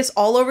getting piss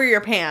all over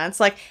your pants.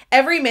 Like,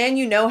 every man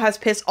you know has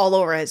piss all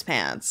over his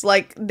pants.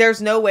 Like,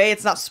 there's no way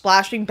it's not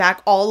splashing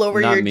back all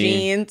over your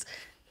jeans.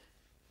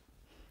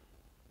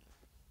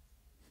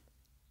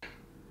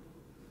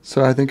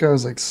 So I think I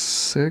was like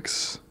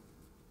 6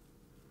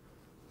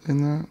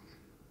 in that.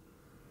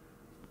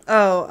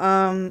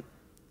 Oh,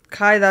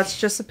 Kai, that's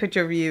just a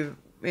picture of you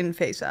in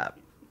FaceApp.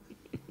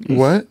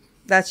 What?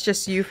 That's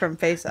just you from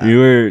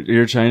FaceApp.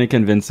 You're trying to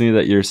convince me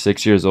that you're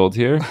 6 years old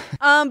here?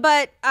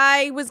 But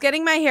I was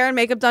getting my hair and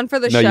makeup done for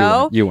the show.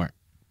 No, you weren't.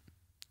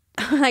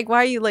 Like,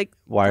 why are you like...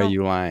 Why are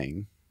you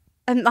lying?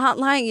 I'm not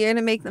lying. You're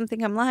gonna make them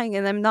think I'm lying,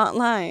 and I'm not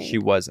lying. She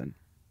wasn't.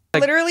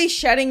 Like, literally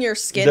shedding your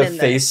skin in this. The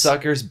face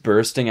suckers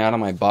bursting out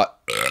of my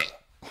butt.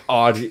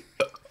 Audrey.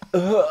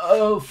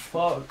 Oh,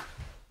 fuck.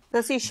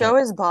 Does he show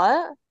his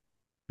butt?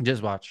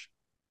 Just watch.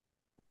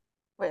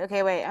 Wait,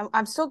 okay, wait.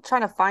 I'm still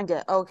trying to find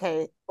it.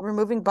 Okay.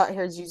 Removing butt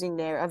hairs using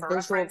a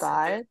visual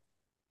guide.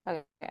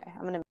 Okay,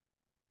 I'm gonna...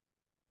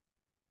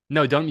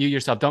 No, don't mute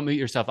yourself. Don't mute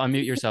yourself.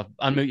 Unmute yourself.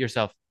 Unmute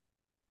yourself.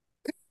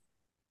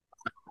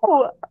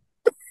 Oh.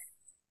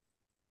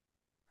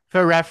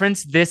 For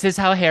reference, this is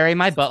how hairy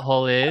my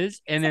butthole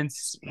is, and then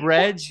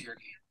spread.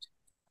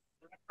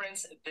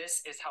 Reference,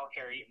 this is how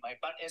hairy my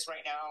butt is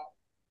right now.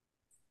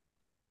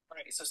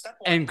 Alright, so step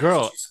 1. And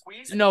girl,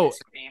 no,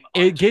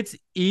 it gets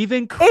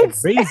even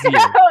crazier.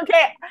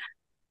 Okay.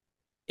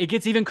 It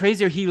gets even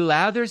crazier. He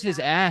lathers his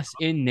ass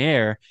in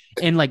there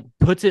and like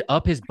puts it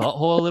up his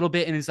butthole a little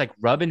bit, and it's like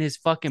rubbing his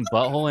fucking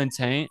butthole and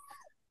taint.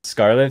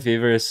 Scarlet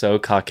Fever is so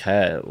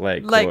coquette,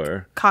 like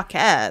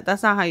coquette.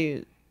 That's not how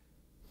you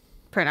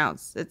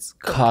pronounce. It's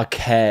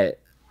coquette,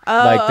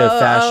 like the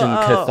fashion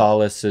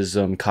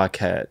Catholicism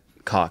coquette,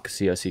 cock,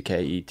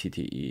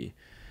 COCKETTE.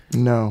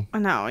 No,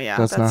 yeah,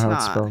 that's not how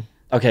it's spelled.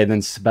 Okay,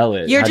 then spell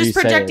it. You're just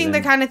projecting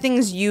the kind of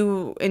things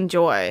you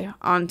enjoy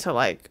onto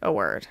like a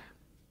word.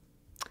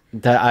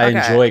 That I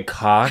enjoy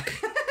cock.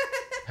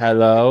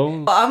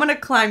 Hello? Well, I'm gonna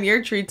climb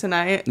your tree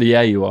tonight.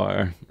 Yeah, you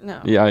are.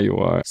 No. Yeah, you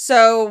are.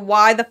 So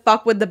why the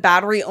fuck would the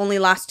battery only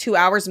last 2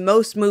 hours?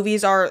 Most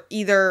movies are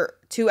either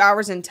 2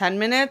 hours and 10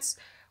 minutes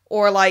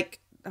or like,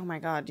 oh my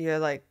god, you're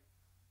like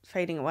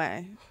fading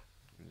away.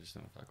 I just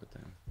don't fuck with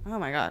them. Oh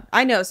my god.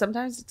 I know,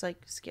 sometimes it's like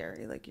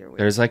scary, like you're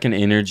weird. There's like an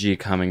energy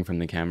coming from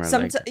the camera.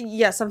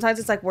 Yeah, sometimes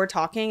it's like we're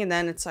talking and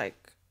then it's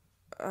like,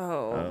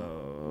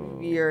 oh.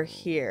 You're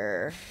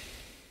here.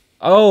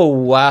 Oh,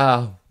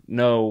 wow.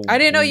 No. I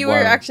didn't know you were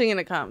actually going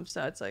to come,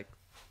 so it's like.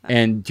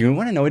 And do you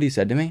want to know what he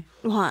said to me?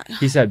 What?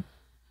 He said,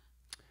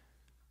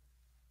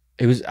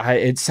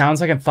 it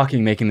sounds like I'm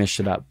fucking making this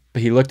shit up,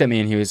 but he looked at me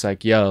and he was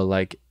like, yo,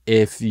 like,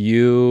 if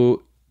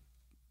you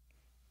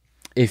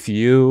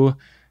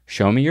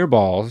show me your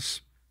balls,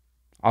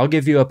 I'll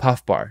give you a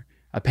puff bar.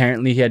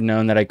 Apparently he had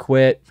known that I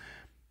quit.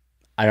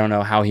 I don't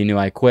know how he knew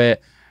I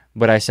quit.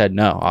 But I said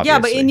no, obviously. Yeah,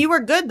 but and you were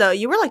good though.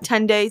 You were like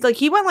 10 days. Like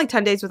he went like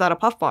 10 days without a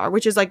puff bar,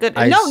 which is like good.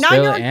 Now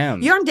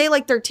you're on day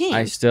like 13.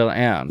 I still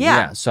am.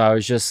 Yeah. So I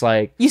was just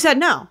like, you said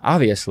no.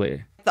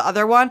 Obviously. The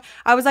other one,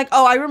 I was like,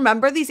 oh, I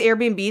remember these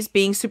Airbnbs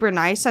being super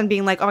nice and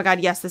being like, oh my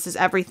god, yes, this is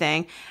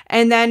everything.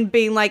 And then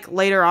being like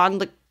later on,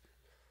 like,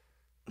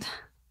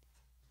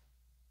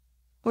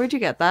 where'd you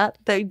get that?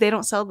 They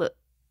don't sell the.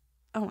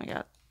 Oh my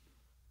god.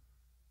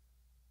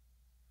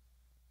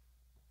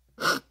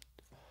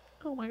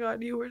 Oh my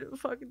god, you were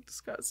fucking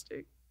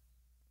disgusting.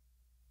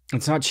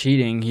 It's not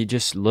cheating. He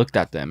just looked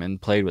at them and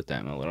played with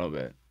them a little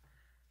bit.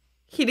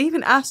 He didn't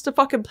even ask to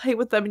fucking play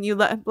with them and you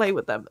let him play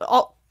with them.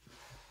 No,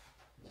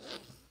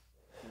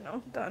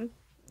 I'm done.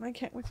 I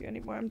can't with you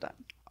anymore. I'm done.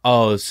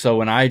 Oh, so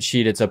when I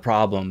cheat, it's a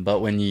problem, but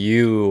when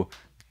you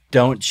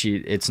don't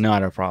cheat, it's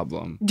not a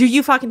problem. Do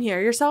you fucking hear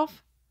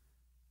yourself?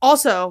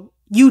 Also,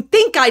 you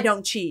think I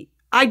don't cheat.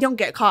 I don't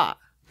get caught.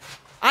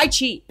 I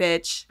cheat,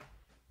 bitch.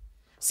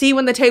 See,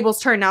 when the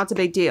tables turn, now it's a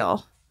big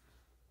deal.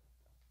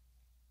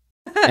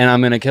 And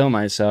I'm gonna kill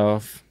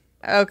myself.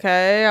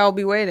 Okay, I'll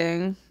be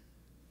waiting.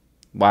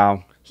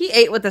 Wow. He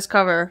ate with this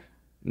cover.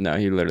 No,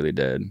 he literally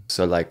did.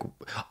 So like,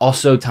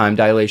 also time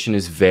dilation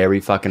is very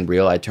fucking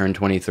real. I turned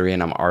 23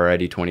 and I'm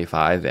already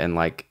 25, and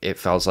like it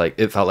felt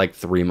like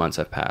 3 months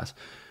have passed.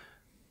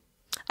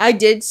 I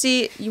did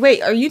see.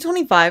 Wait, are you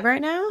 25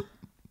 right now?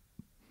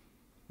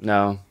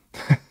 No.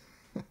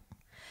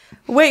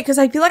 Wait, because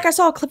I feel like I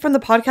saw a clip from the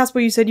podcast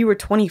where you said you were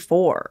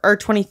 24 or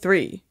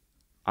 23.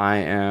 I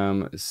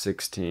am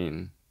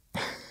 16.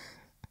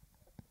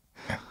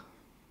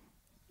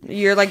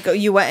 You're like,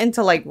 you went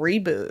into like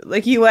reboot.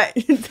 Like you went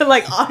into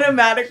like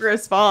automatic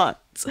response.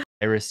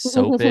 Irish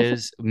soap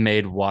is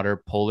made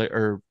water polar,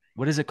 or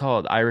what is it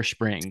called? Irish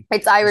Spring.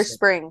 It's Irish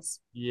Springs.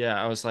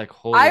 Yeah, I was like,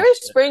 holy Irish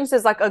shit. Springs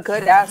is like a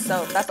good ass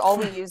soap. That's all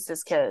we used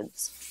as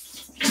kids.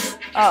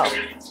 Oh,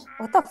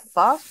 what the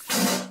fuck?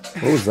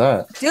 What was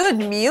that? Dude,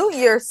 mute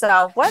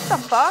yourself. What the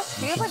fuck?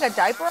 Do you have like a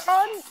diaper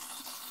on?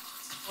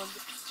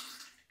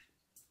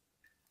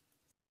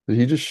 Did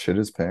he just shit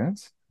his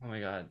pants? Oh my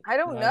god. I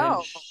don't No, know. I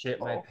didn't shit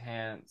my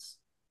pants.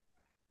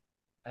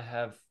 I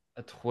have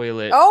a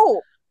toilet.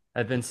 Oh.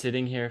 I've been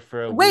sitting here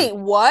for a Wait,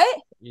 week.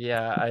 what?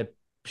 Yeah, I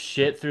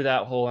shit through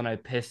that hole and I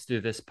pissed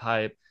through this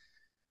pipe.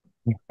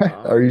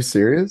 Are you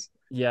serious?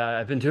 Yeah,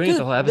 I've been doing it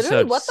Dude, the whole literally,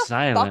 episode what the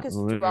fuck is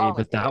silently, wrong but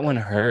with that you? one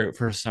hurt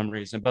for some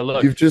reason. But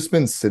look, You've just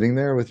been sitting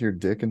there with your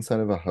dick inside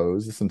of a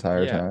hose this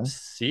entire yeah, time?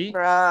 see?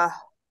 Bruh.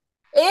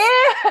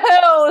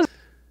 Ew!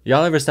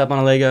 Y'all ever step on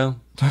a Lego?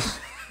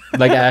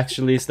 Like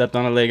actually stepped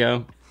on a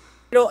Lego?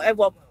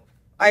 Well,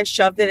 I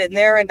shoved it in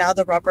there and now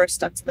the rubber is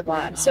stuck to the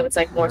glass, so it's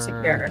like more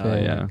secure. Oh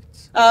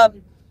yeah.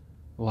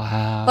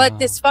 Wow. But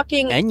this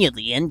fucking And you're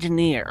the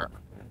engineer.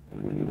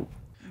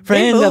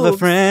 Friend of a boobs.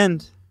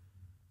 friend.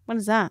 What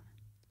is that?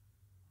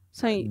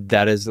 So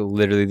That is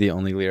literally the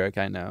only lyric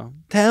I know.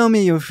 Tell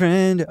me your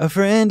friend, a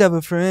friend of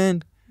a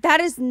friend. that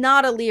is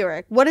not a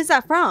lyric. What is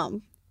that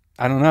from?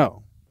 I don't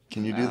know.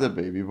 Can you do the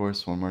baby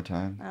voice one more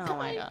time? Oh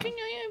my god. Can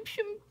I have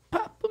some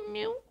Papa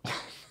milk? Can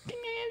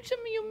I have some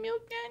of your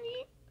milk,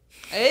 Daddy?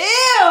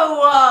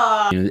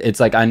 Ew! It's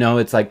like, I know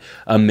it's like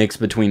a mix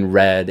between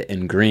red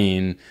and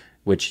green,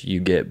 which you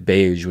get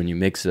beige when you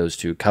mix those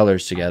two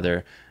colors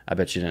together. I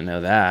bet you didn't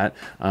know that.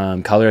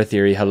 Color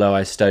theory, hello,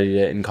 I studied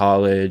it in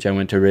college. I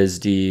went to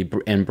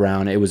RISD and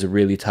Brown. It was a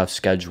really tough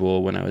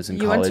schedule when I was in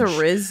You college. went to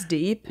Riz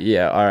Deep?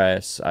 Yeah,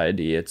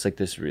 RSID. It's like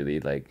this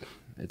really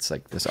it's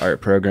like this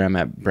art program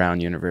at Brown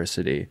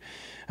University.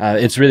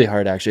 It's really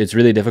hard, actually. It's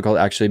really difficult,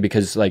 actually,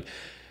 because like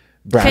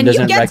Brown Can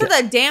doesn't you get to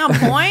the damn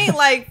point?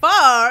 Like,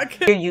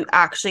 fuck. You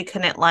actually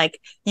couldn't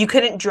you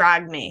couldn't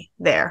drag me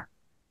there.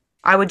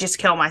 I would just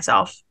kill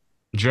myself.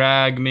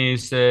 Drag me,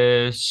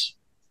 sis.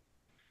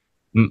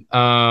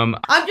 I'm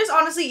just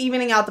honestly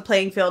evening out the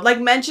playing field. Like,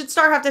 men should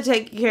start have to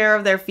take care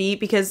of their feet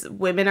because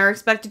women are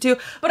expected to.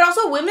 But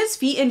also, women's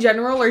feet in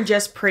general are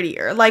just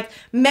prettier. Like,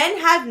 men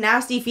have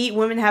nasty feet,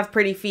 women have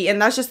pretty feet.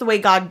 And that's just the way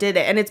God did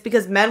it. And it's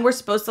because men were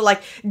supposed to,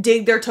 like,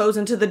 dig their toes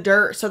into the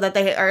dirt so that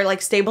they are,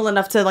 like, stable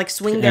enough to, like,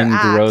 swing their And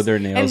axe. grow their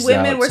nails and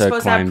women out were to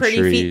supposed to have climb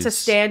pretty feet to trees.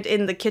 stand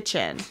in the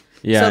kitchen.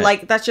 Yeah. So,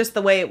 like, that's just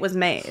the way it was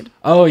made.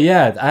 Oh,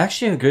 yeah. I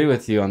actually agree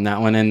with you on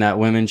that one, and that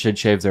women should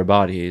shave their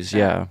bodies.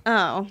 Yeah.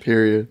 Oh.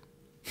 Period.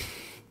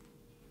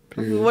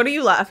 What are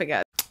you laughing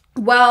at?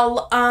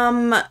 Well,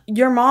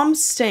 your mom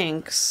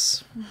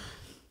stinks.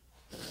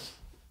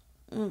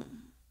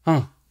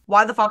 Huh.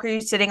 Why the fuck are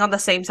you sitting on the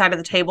same side of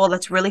the table?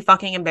 That's really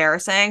fucking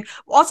embarrassing.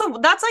 Also,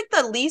 that's like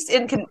the least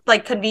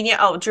convenient.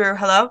 Oh, Drew,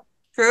 hello?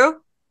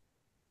 Drew?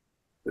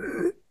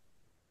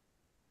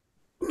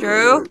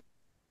 Drew?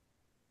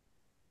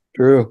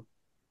 Drew.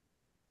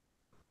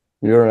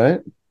 You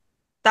alright?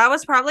 That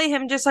was probably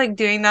him just like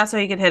doing that so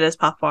he could hit his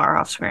puff bar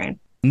off screen.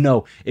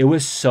 No, it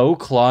was so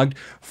clogged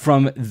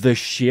from the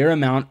sheer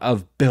amount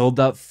of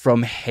buildup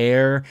from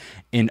hair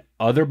and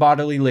other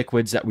bodily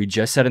liquids that we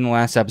just said in the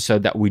last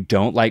episode that we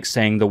don't like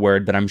saying the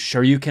word, but I'm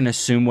sure you can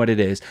assume what it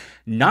is.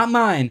 Not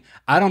mine.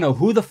 I don't know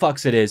who the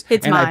fuck's it is.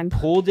 It's and mine. I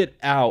pulled it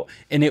out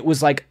and it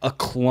was like a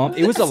clump.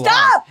 It was alive.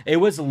 Stop! It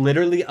was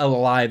literally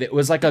alive. It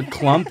was like a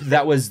clump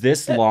that was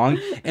this long,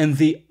 and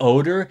the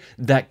odor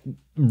that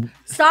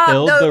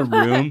filled the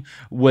room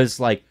was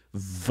like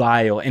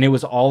vile, and it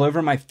was all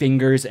over my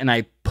fingers, and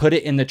I put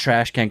it in the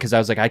trash can because I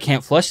was like, I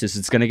can't flush this,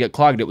 it's gonna get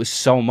clogged. It was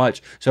so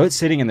much, so it's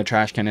sitting in the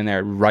trash can in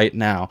there right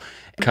now.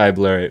 Kai,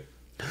 blur it.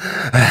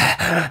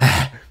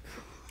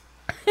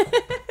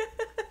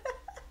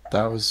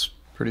 That was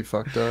pretty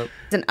fucked up.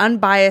 An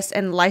unbiased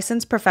and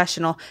licensed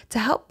professional to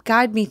help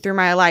guide me through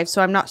my life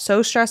so I'm not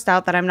so stressed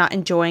out that I'm not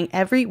enjoying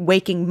every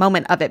waking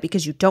moment of it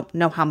because you don't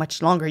know how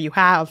much longer you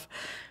have.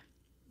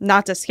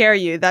 Not to scare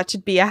you, that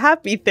should be a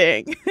happy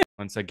thing.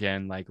 Once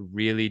again, like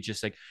really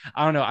just like,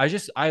 I don't know,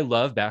 I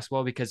love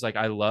basketball because like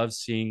I love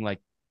seeing like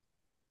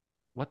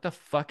What the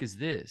fuck is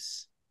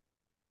this?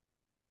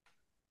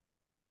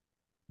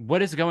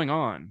 What is going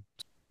on?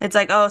 It's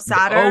like, oh,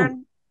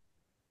 Saturn.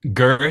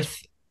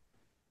 Girth.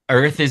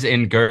 Earth is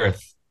in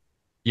girth.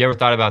 You ever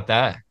thought about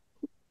that?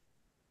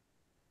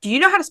 Do you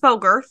know how to spell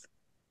girth?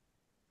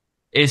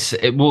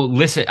 Well,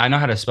 listen, I know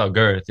how to spell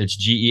girth. It's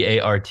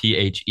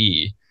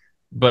Gearthe.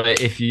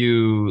 But if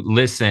you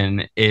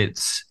listen,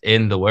 it's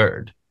in the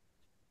word.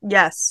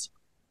 Yes.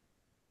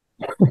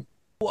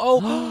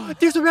 Oh,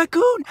 there's a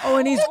raccoon. Oh,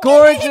 and he's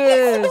gorgeous.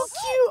 So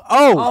cute.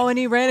 Oh, and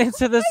he ran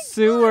into the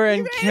sewer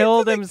and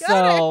killed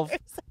himself.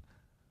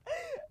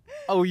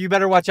 Oh, you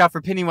better watch out for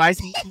Pennywise.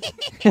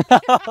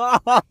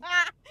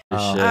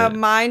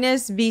 Mine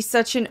is be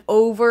such an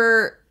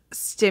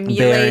overstimulating,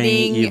 Bearing,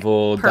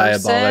 evil,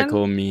 person.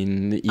 diabolical,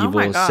 mean,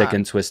 evil, God. sick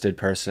and twisted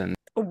person.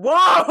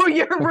 Whoa,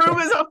 your room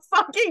is a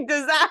fucking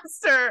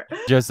disaster.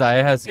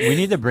 Josiah has. We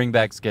need to bring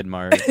back skid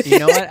marks. You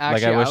know what?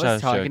 Actually, I I, wish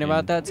was talking joking.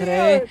 about that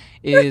today.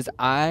 Is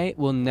I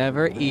will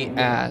never eat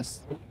ass.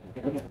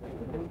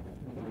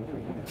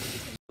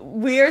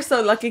 We are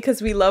so lucky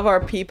because we love our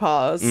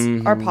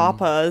peepaws, our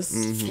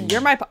papas.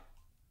 You're my.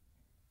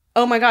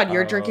 Oh my God!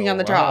 You're drinking on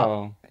the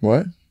job.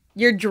 What?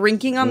 You're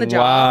drinking on the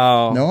job.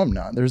 Wow. No, I'm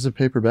not. There's a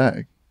paper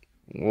bag.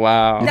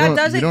 Wow. That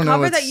doesn't you don't know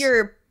cover that what's-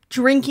 you're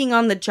drinking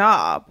on the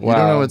job. You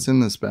don't know what's in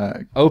this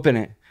bag. Open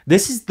it.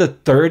 This is the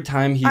third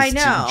time I he's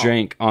know.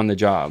 drank on the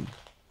job.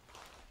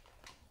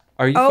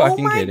 Are you Oh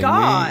fucking my kidding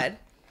God!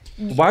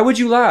 me? Why would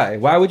you lie?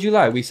 Why would you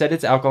lie? We said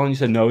it's alcohol and you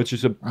said no, it's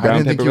just a I brown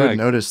didn't think paper you would bag.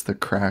 notice the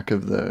crack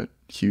of the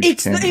huge It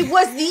can.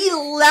 was the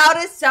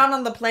loudest sound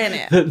on the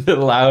planet. the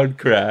loud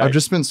crack. I've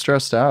just been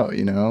stressed out,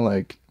 you know,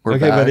 like we're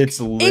okay, back. but it's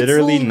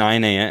literally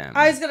 9 a.m.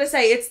 I was gonna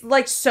say it's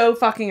like so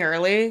fucking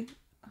early.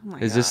 Oh my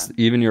Is God. this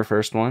even your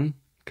first one?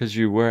 Because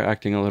you were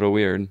acting a little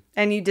weird.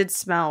 And you did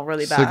smell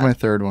really It's bad. like my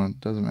third one.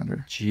 Doesn't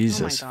matter.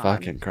 Jesus God.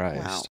 fucking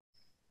Christ. Wow.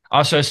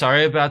 Also,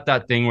 sorry about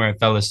that thing where I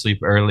fell asleep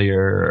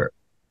earlier.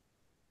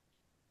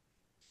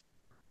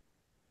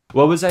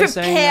 What was I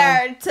saying?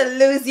 Prepared to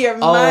lose your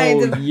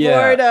mind of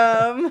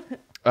boredom.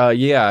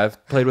 Yeah,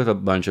 I've played with a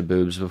bunch of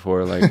boobs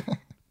before. Like,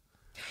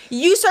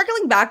 You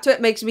circling back to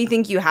it makes me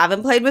think you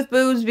haven't played with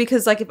boobs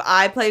because, like, if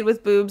I played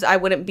with boobs, I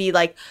wouldn't be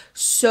like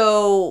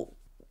so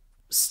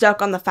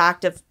stuck on the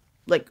fact of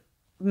like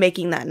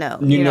making that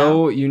note. you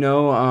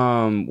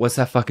know, what's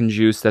that fucking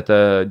juice that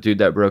the dude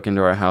that broke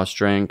into our house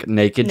drank?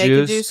 Naked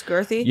juice.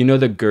 girthy. You know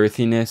the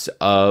girthiness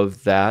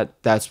of that?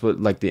 That's what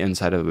like the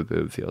inside of a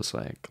boob feels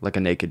like a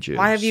naked juice.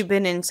 Why have you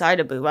been inside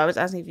a boob? I was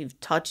asking if you've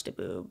touched a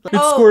boob.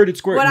 It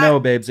squirted. No,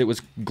 babes, it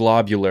was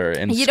globular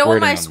and You know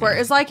what my squirting on squirt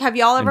me. is like? Have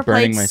y'all ever And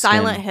burning played my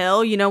Silent skin.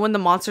 Hill? You know when the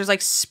monsters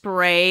like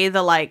spray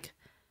the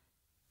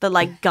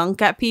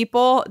gunk at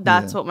people?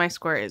 That's what my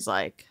squirt is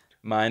like.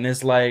 Mine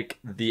is like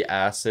the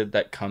acid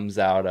that comes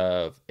out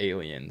of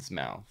aliens'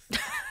 mouth.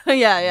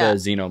 yeah. The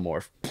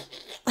xenomorph.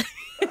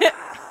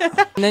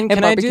 And then can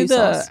I do barbecue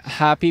the sauce.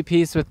 happy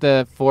piece with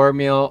the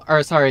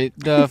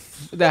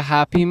the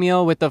happy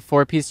meal with the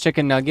 4-piece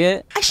chicken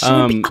nugget?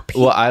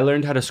 Well, I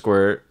learned how to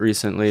squirt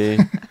recently,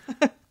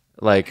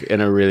 like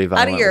in a really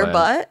violent Out of your way.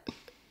 butt?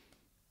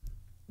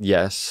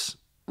 Yes.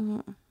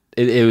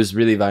 It was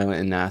really violent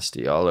and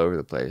nasty all over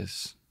the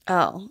place.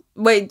 Oh.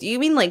 Wait, do you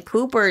mean like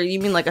poop or you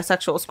mean like a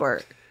sexual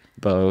squirt?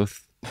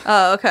 Both.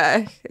 Oh,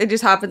 okay. It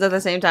just happens at the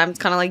same time. It's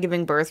kind of like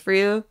giving birth for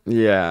you.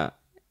 Yeah.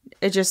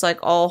 It's just like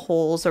all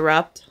holes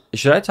erupt.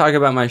 Should I talk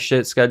about my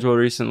shit schedule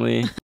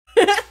recently?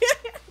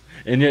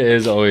 And it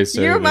is always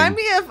serving. You remind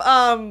me of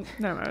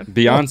never mind.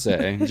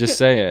 Beyonce. Just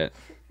say it.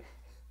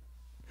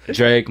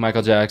 Drake,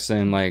 Michael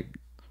Jackson, like,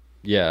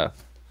 yeah.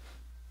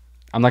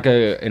 I'm like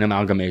an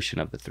amalgamation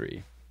of the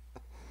three.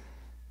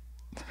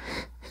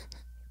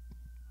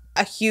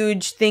 A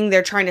huge thing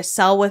they're trying to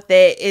sell with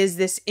it is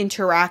this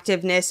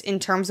interactiveness in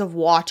terms of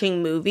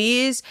watching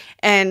movies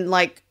and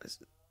like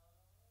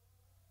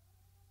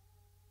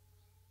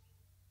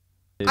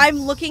I'm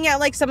looking at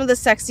like some of the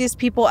sexiest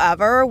people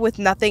ever with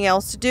nothing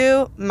else to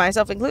do,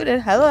 myself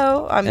included.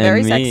 Hello, I'm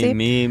very sexy.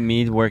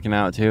 Me working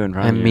out too in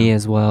front of And you. me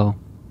as well.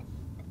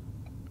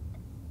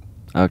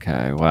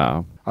 Okay,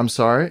 wow. I'm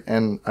sorry,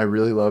 and I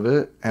really love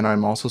it. And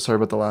I'm also sorry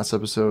about the last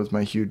episode with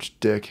my huge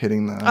dick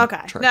hitting the Okay.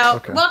 track. Now,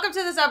 Okay. welcome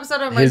to this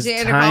episode of His Emergency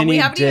Intercom. We tiny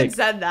haven't even dick,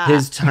 said that.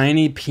 his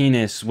tiny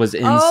penis was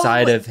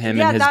inside of him,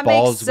 yeah, and his that makes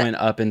balls sen- went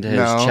up into his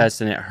No. chest,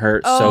 and it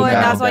hurt Oh, so and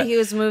bad. that's why that he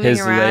was moving his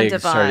around legs a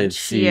started bunch.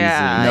 seizing.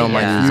 Yeah, No, and my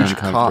he was huge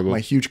cock. uncomfortable. My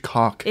huge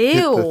cock hit the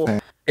Ew.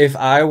 thing. If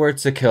I were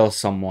to kill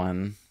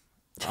someone,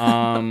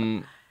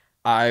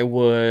 I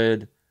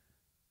would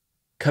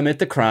commit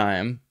the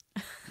crime,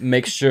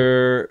 make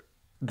sure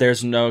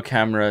there's no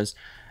cameras.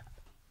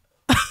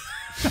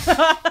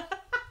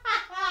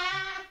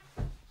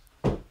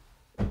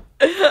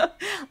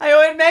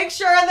 I would make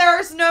sure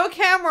there's no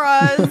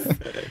cameras.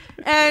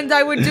 And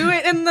I would do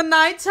it in the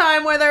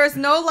nighttime where there is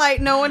no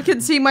light. No one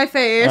can see my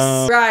face.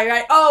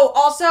 Right. Oh,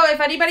 also, if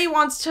anybody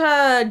wants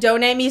to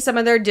donate me some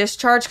of their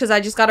discharge, because I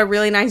just got a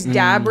really nice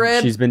dab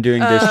rib. She's been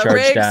doing discharge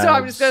rig, dabs. so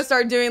I'm just going to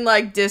start doing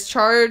like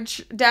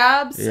discharge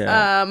dabs.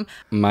 Yeah.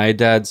 My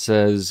dad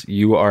says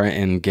you are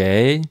in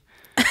gay.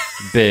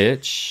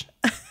 Bitch.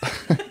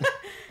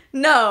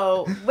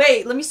 No,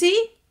 wait, let me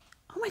see.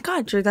 Oh my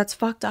god, Drew, that's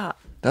fucked up.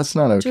 That's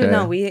not okay. Drew,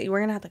 no, we're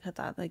gonna have to cut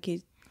that. Like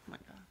he's.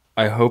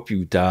 I hope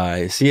you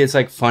die. See, it's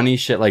like funny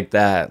shit like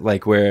that,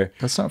 like where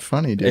that's not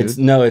funny, dude. It's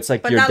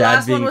like But your that dad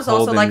last being one was cold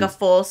also like and- a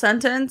full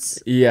sentence.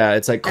 Yeah,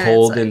 it's like And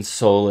cold it's like- and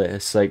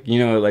soulless, like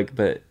like,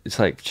 but it's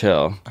like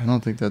chill. I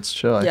don't think that's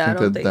chill. Yeah, I I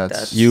don't think think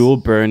that's You will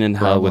burn in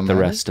hell with the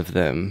problematic. rest of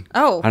them.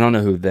 Oh. I don't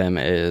know who them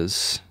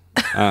is.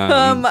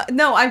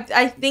 No,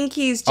 I think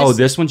he's just. Oh,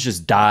 this one's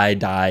just die.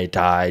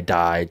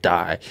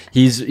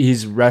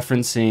 He's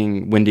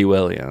referencing Wendy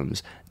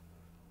Williams.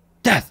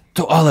 Death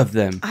to all of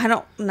them. I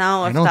don't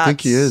know. If I don't think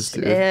he is,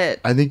 that's dude.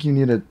 it. I think you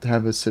need to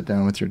have a sit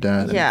down with your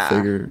dad Yeah.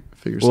 and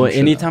figure some Well, shit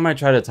anytime I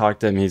try to talk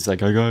to him, he's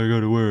like, I gotta go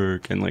to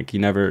work. And like,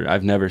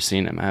 I've never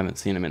seen him. I haven't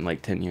seen him in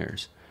like 10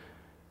 years.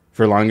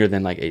 For longer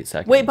than like 8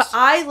 seconds. Wait, but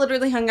I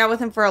literally hung out with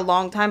him for a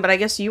long time, but I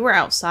guess you were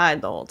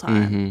outside the whole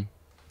time. Mm-hmm.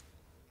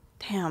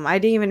 Damn, I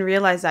didn't even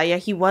realize that. Yeah,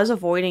 he was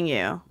avoiding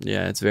you.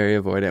 Yeah, it's very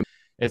avoidant.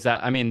 It's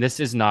that, I mean, this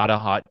is not a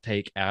hot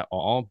take at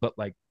all, but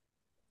like,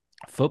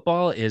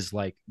 football is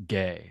like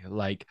gay.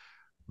 Like,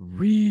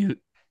 real.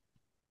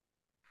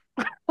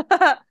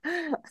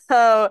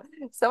 Oh,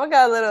 someone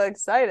got a little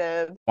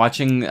excited.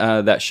 Watching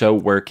that show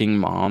Working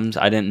Moms,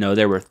 I didn't know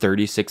there were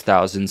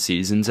 36,000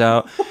 seasons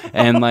out.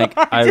 And like,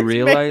 I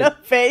realized. Made a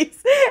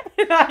face,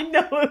 and I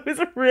know it was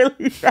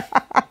really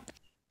bad.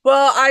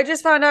 Well, I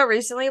just found out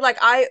recently, like,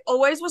 I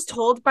always was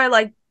told by,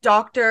 like,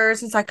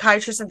 doctors and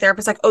psychiatrists and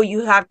therapists, like, oh,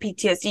 you have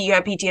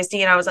PTSD,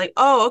 And I was like,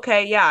 oh,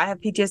 okay, yeah, I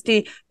have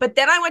PTSD. But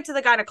then I went to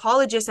the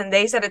gynecologist and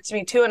they said it to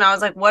me too. And I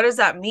was like, what does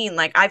that mean?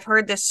 Like, I've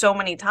heard this so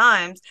many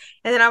times.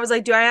 And then I was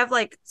like, do I have,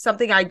 like,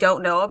 something I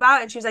don't know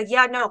about? And she was like,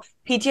 yeah, no,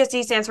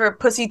 PTSD stands for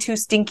pussy too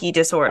stinky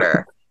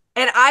disorder.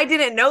 And I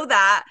didn't know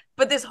that.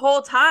 But this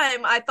whole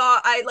time, I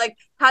thought I, like,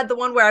 had the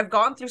one where I've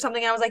gone through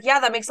something. And I was like, yeah,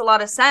 that makes a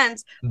lot of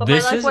sense. But my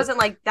life wasn't,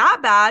 like, that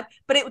bad.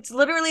 But it was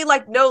literally,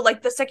 like, no,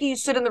 like, the second you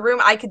stood in the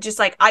room, I could just,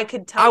 like, I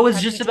could tell I you was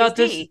had just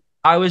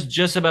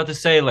PTSD. about to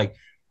say, like,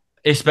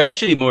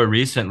 especially more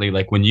recently,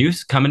 like when you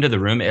come into the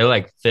room, it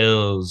like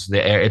fills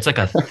the air. It's like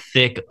a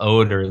thick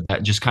odor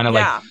that just kind of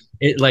like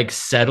it like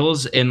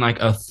settles in like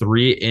a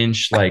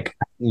 3-inch like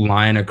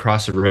line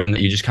across the room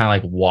that you just kind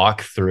of like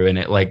walk through, and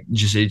it like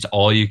just it's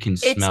all you can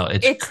smell.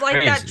 It's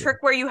like that trick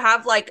where you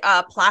have like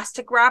a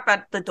plastic wrap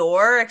at the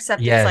door,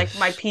 except it's like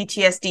my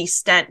PTSD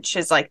stench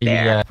is like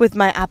there. Yeah. With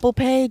my Apple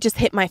Pay, just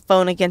hit my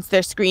phone against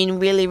their screen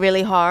really,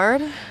 really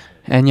hard.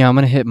 And yeah, I'm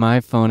gonna hit my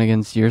phone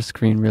against your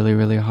screen really,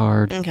 really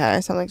hard.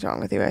 Okay, something's wrong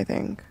with you, I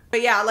think.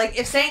 But yeah, like,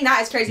 if saying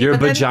that is crazy. Your but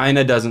then-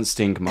 vagina doesn't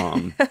stink,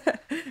 Mom.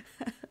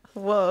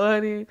 Whoa,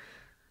 honey.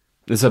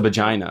 It's a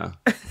vagina.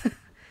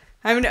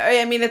 I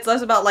mean, it's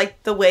less about,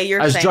 like, the way you're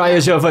As saying dry it.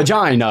 as your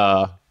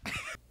vagina.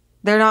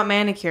 They're not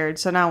manicured,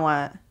 so now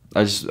what?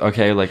 I just want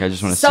to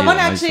see Someone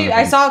them. actually,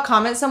 I saw a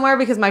comment somewhere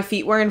because my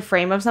feet were in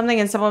frame of something,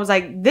 and someone was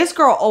like, this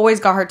girl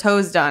always got her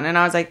toes done. And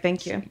I was like,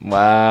 thank you.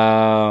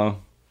 Wow.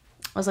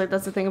 I was like,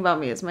 that's the thing about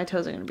me, is my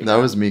toes are going to be That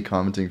done. was me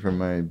commenting from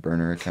my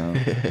burner account.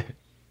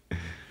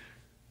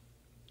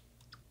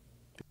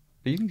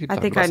 I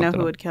think I know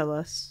who would kill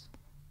us.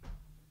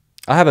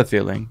 I have a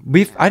feeling.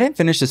 I didn't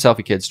finish the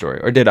selfie kid story,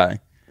 or did I?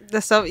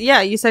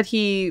 Yeah, you said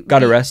he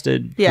Got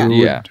arrested.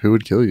 Yeah. Who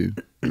would kill you?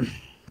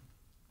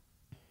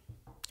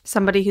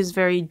 Somebody who's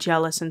very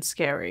jealous and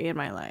scary in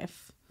my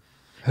life.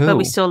 Who? But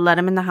we still let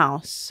him in the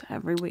house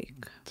every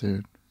week.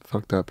 Dude,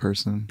 fuck that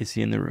person. Is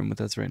he in the room with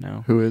us right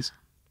now? Who is?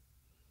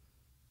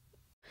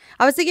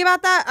 I was thinking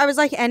about that. I was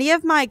like, any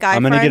of my guy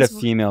I'm gonna friends... get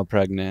a female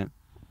pregnant.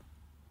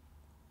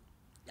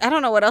 I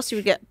don't know what else you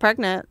would get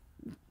pregnant.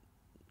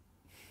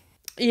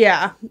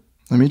 Yeah.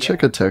 Let me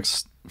check a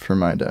text for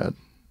my dad.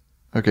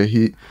 Okay,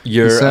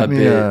 You're he sent a me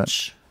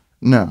bitch.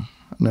 No.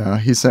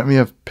 He sent me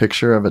a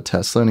picture of a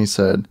Tesla and he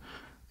said,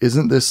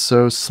 "Isn't this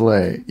so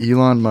slay?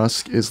 Elon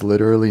Musk is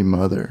literally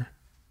mother."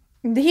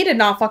 He did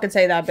not fucking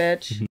say that,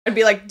 bitch. I'd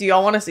be like, do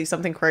y'all want to see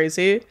something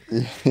crazy?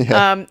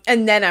 Yeah.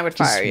 And then I would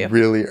Just fire you.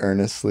 really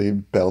earnestly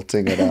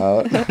belting it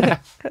out.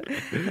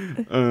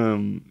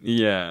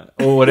 Yeah.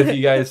 Well, what if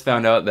you guys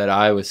found out that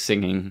I was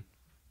singing?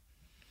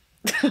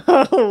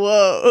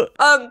 Whoa.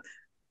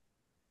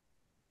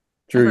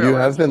 Drew, you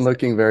have been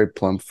looking very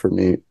plump for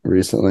me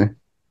recently.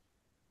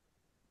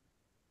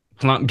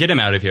 Plump, get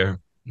him out of here.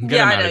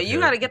 Yeah, I know. You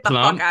gotta get the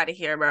fuck out of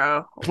here,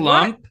 bro.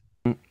 Plump.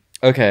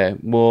 Okay,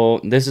 well,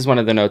 this is one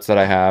of the notes that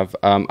I have.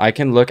 I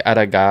can look at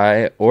a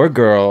guy or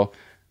girl.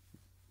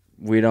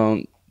 We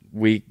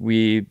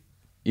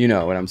you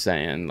know what I'm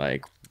saying.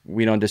 Like,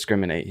 we don't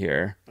discriminate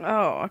here.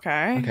 Oh,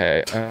 okay.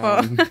 Okay.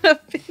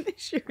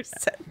 Finish your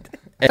sentence.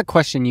 It's a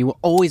question you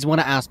always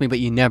want to ask me, but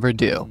you never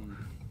do.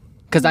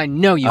 Because I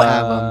know you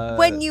have them.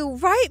 When you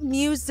write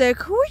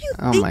music, who are you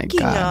Oh my thinking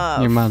God.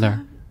 of? Your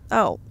mother.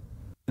 Oh.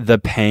 The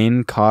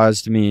pain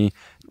caused me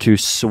to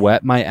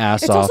sweat my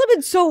ass It's off. also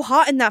been so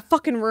hot in that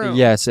fucking room.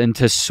 Yes, and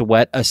to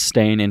sweat a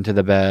stain into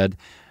the bed,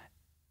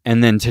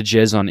 and then to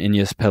jizz on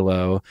Inya's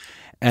pillow.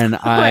 And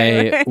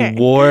I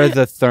wore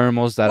the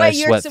thermals that I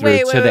sweat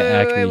through to the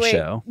acne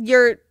show.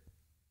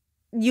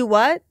 You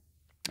what?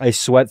 I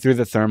sweat through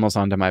the thermals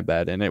onto my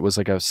bed, and it was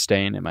like a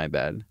stain in my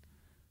bed.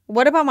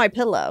 What about my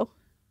pillow?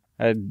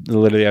 I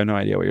literally have no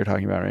idea what you're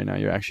talking about right now.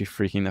 You're actually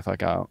freaking the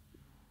fuck out.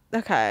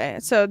 Okay,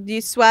 so do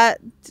you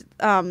sweat?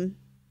 I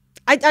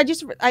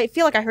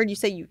feel like I heard you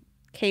say you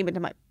came into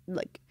my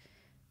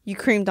you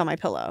creamed on my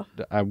pillow.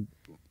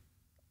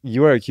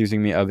 You are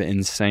accusing me of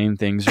insane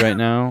things right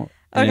now,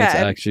 and it's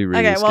actually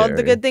really well, scary.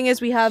 the good thing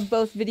is we have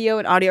both video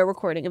and audio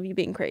recording of you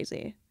being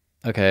crazy.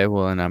 Okay,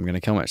 well, and I'm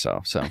gonna kill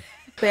myself. So.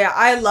 But yeah,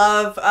 I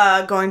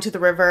love going to the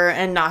river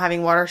and not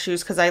having water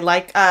shoes because I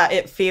like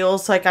it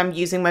feels like I'm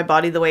using my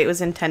body the way it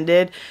was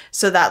intended,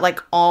 so that like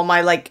all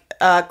my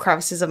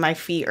crevices of my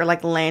feet are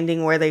like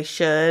landing where they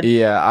should.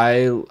 Yeah,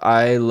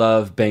 I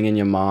love banging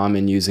your mom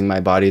and using my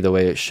body the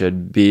way it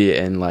should be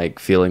and like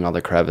feeling all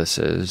the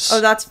crevices.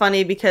 Oh, that's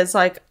funny because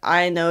like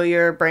I know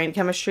your brain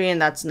chemistry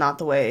and that's not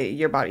the way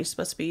your body's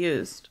supposed to be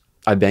used.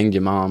 I banged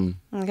your mom.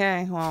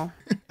 Okay, well.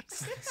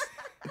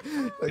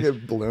 Like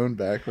it blown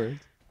backwards.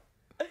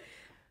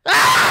 Wait,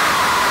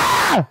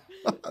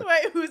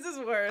 whose is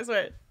worse?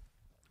 Wait.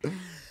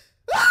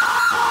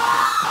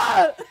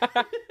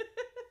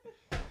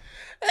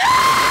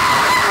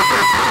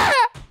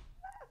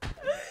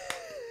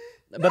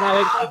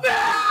 But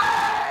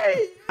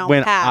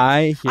when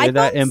I hear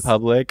that in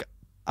public,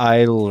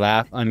 I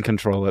laugh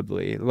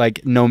uncontrollably.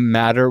 Like no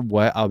matter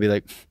what, I'll be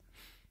like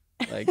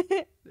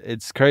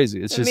it's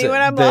crazy. It's just me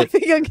when I'm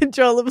laughing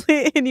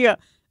uncontrollably and you go.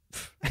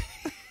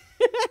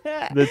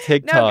 The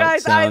TikTok No,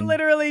 guys, sound. I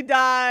literally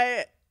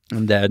die.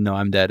 I'm dead. No,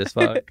 I'm dead as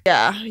fuck.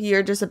 Yeah,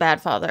 you're just a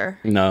bad father.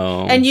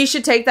 No. And you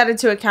should take that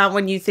into account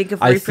when you think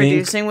of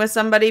reproducing with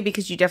somebody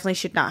because you definitely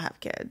should not have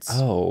kids.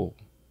 Oh.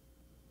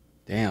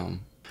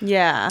 Damn.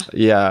 Yeah.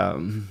 Yeah.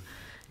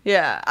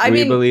 Yeah.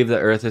 We believe the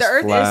earth is flat. The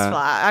earth is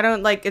flat. I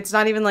don't it's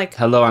not even like.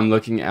 Hello, I'm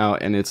looking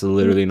out and it's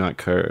literally not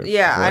curved.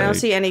 Yeah, I don't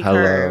see any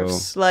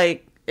curves.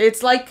 Like,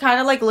 it's like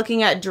kind of like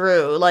looking at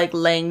Drew, like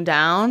laying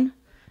down.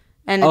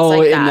 And it's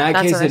like in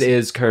that case, it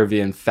is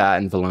curvy and fat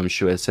and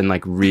voluptuous and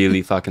like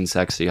really fucking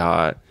sexy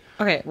hot.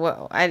 Okay,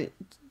 well,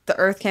 the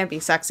Earth can't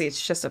be sexy.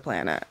 It's just a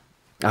planet.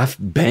 I've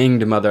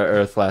banged Mother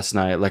Earth last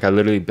night. Like I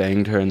literally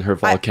banged her in her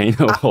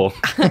volcano hole.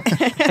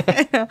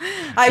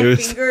 I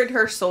fingered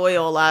her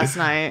soil last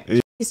night.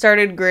 He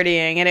started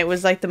grittying, and it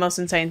was like the most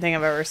insane thing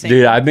I've ever seen.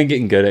 Dude, I've been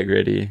getting good at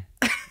gritty.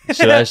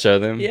 Should I show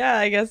them? Yeah,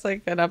 I guess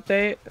like an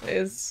update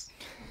is.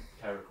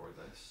 Can I record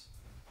this?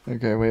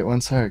 Okay, wait,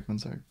 one sec.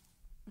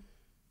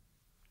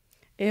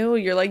 Ew,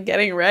 you're like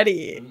getting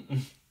ready.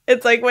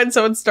 It's like when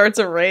someone starts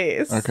a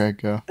race. Okay,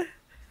 go.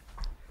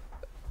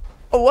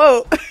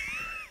 Whoa.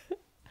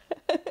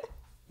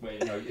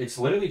 Wait, no, it's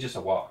literally just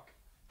a walk.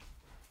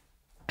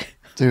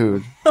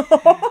 Dude.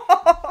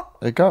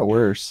 It got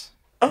worse,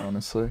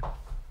 honestly.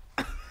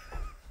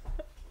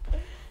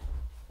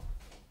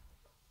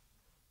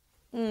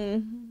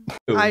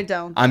 I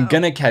don't. I'm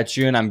gonna catch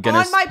you and I'm gonna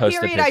on my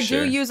post period, a I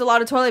picture. do use a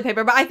lot of toilet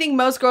paper, but I think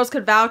most girls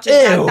could vouch.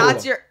 And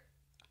that's your.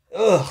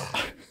 Ugh.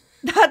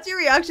 That's your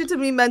reaction to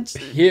me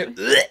mentioning. Here.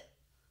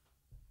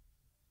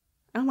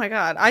 Oh my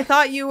god! I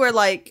thought you were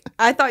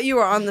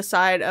on the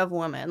side of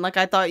women. Like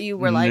I thought you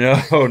were like.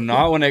 No,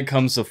 not when it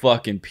comes to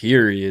fucking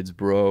periods,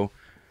 bro.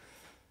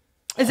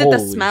 Is it the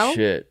smell?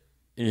 Shit.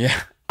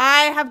 Yeah.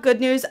 I have good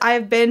news. I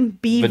have been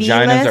BV-less.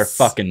 Vaginas are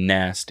fucking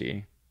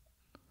nasty.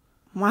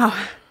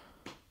 Wow.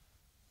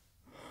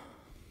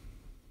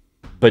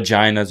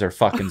 Vaginas are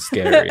fucking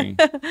scary.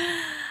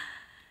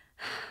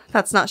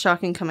 That's not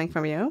shocking coming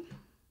from you.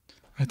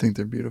 I think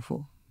they're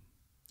beautiful.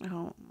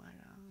 Oh my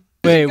god.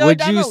 Wait, Go would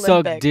down you suck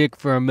Olympic dick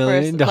for $1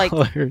 million? Like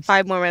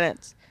 5 more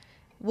minutes.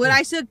 Would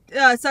I suck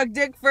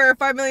dick for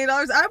 $5 million?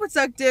 I would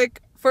suck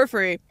dick for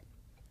free.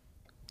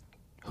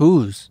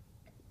 Whose?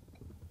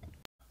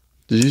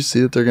 Did you see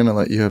that they're gonna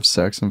let you have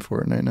sex in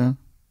Fortnite now?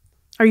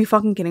 Are you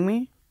fucking kidding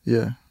me?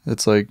 Yeah,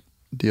 it's like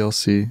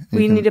DLC.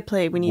 We need to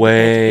play. We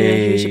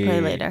should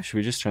play later. Should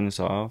we just turn this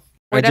off?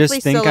 We're I just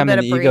definitely think still a I'm bit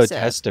an abrasive.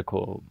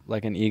 egotesticle,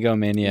 like an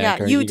egomaniac. Yeah,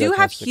 or an you do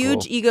have egotistical.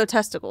 huge ego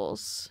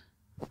testicles.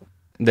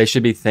 They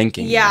should be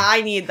thinking. Yeah,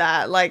 I need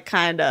that. Like,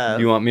 kind of.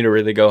 You want me to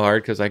really go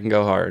hard? Because I can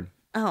go hard.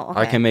 Oh,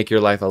 okay. I can make your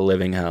life a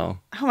living hell.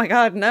 Oh my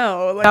god,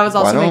 no. That was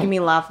also Why making don't- me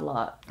laugh a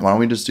lot. Why don't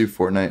we just do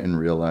Fortnite in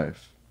real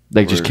life?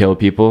 Like, just kill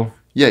people?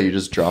 Yeah, you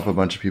just drop a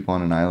bunch of people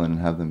on an island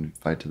and have them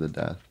fight to the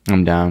death.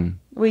 I'm down.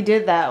 We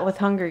did that with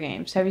Hunger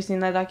Games. Have you seen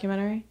that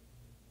documentary?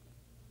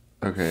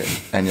 Okay,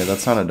 and yeah,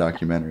 that's not a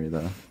documentary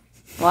though.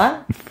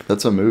 What?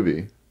 That's a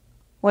movie.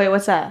 Wait,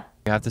 what's that?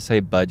 You have to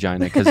say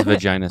vagina because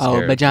vagina.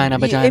 Oh, vagina,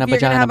 If you're vagina,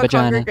 gonna have a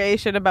vagina.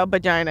 congregation about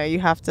vagina, you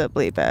have to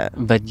bleep it.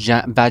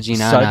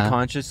 Vaginana.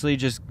 Subconsciously,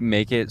 just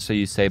make it so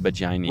you say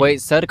vagina. Wait,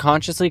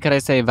 subconsciously, could I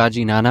say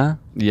vaginana?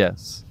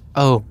 Yes.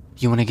 Oh,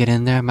 you want to get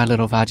in there, my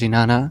little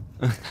vaginana?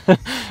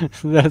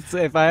 That's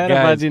if I had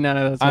Guys, a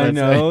vaginana. That's what I I'd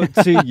know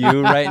say. to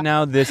you right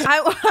now, this. I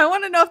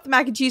want to know if the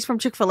mac and cheese from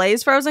Chick-fil-A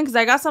is frozen because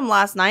I got some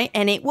last night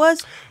and it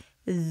was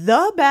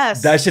the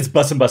best. That shit's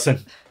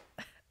bussin'.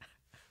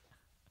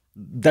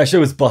 That shit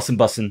was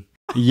bussin'.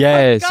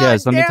 Yes, God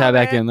yes. Let me damn tap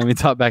back it. in. Let me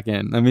top back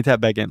in.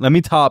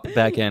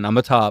 I'm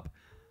a top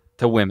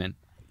to women.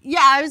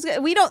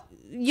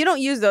 You don't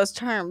use those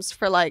terms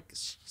for like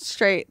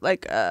straight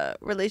like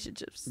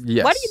relationships.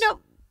 Yes. Why do you know?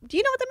 Do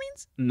you know what that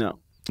means? No.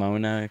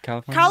 Mona,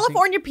 California.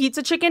 California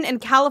Pizza Chicken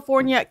and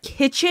California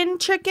Kitchen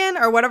Chicken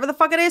or whatever the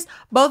fuck it is.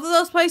 Both of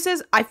those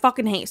places I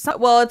fucking hate.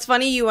 Well, it's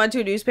funny you went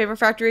to a newspaper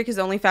factory because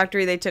the only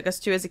factory they took us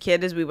to as a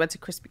kid is we went to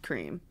Krispy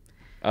Kreme.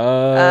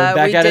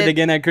 Back at it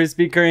again at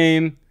Krispy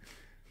Kreme.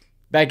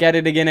 Back at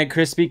it again at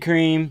Krispy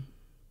Kreme.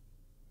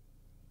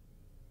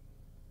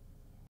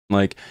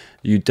 Like,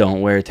 you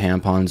don't wear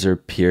tampons or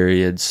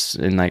periods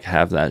and like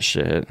have that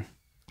shit.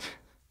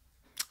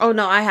 Oh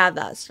no, I have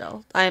that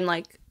still. I'm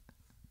like,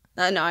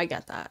 no, I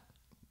get that.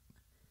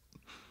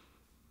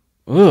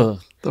 Ugh.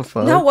 The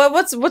fuck? No,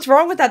 what's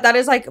wrong with that? That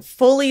is like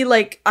fully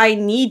like I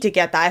need to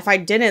get that. If I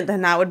didn't,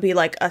 then that would be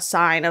like a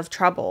sign of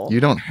trouble. You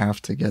don't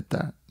have to get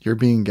that. You're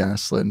being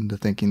gaslit into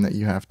thinking that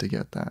you have to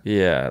get that.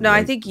 Yeah. No,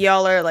 I think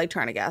y'all are like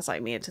trying to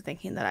gaslight me into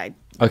thinking that I.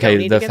 Okay, don't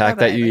need the to get fact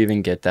that you but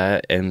even get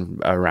that and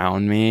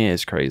around me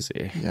is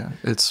crazy. Yeah,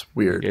 it's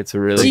weird. It's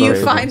really. Do you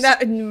crazy. find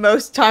that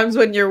most times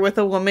when you're with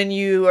a woman,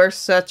 you are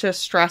such a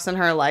stress in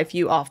her life,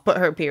 you off put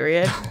her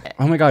period?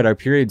 Oh my god, our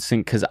periods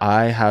sync because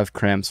I have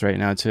cramps right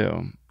now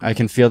too. I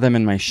can feel them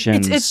in my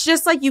shins. It's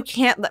just like you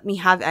can't let me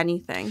have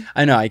anything.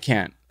 I know I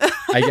can't.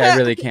 I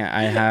really can't.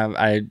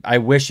 I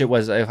wish it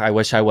was. I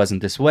wish I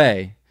wasn't this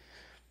way.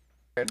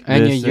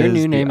 And This your is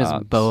new the name is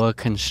odds. Boa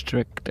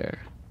Constrictor.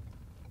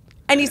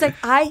 And he's like,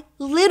 I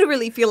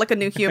literally feel like a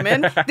new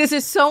human. This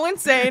is so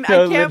insane.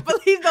 No, I can't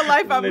believe the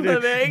life I'm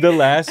living. The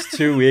last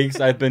 2 weeks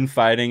I've been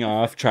fighting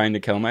off trying to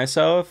kill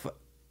myself.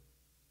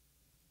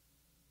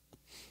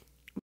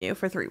 You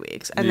for 3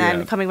 weeks, and Yeah.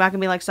 then coming back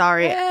and being like,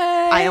 sorry,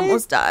 I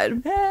almost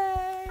died.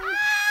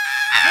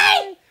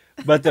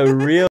 But the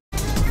real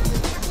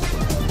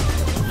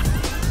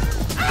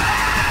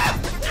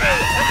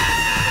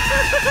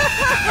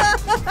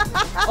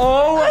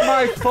oh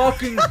my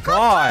fucking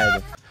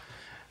god!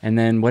 And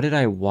then what did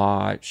I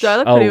watch? Do I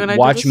look pretty when I do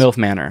watch this? MILF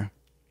Manor.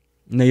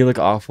 No, you look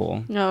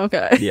awful. Oh,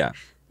 okay. Yeah.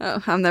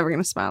 Oh, I'm never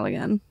gonna smile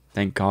again.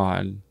 Thank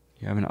God.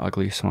 You have an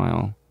ugly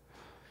smile.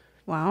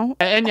 Wow.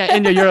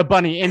 Enya, you're a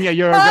bunny. Enya,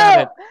 you're a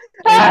rabbit.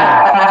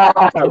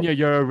 Enya,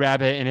 you're a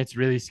rabbit, and it's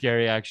really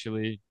scary,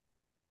 actually.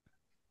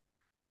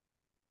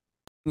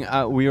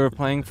 We were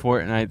playing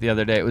Fortnite the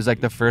other day. It was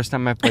like the first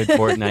time I played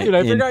Fortnite. Dude, I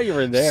in forgot you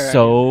were there.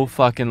 So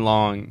fucking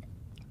long.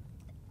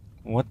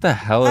 What the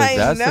hell is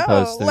that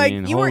supposed to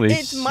mean? Holy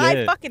it's my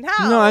shit. fucking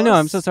house. No, I know.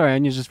 I'm so sorry.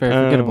 Anya's just very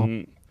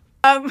forgettable.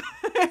 But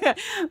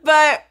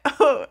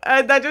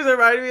that just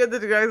reminded me of the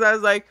TikToks. I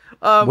was like,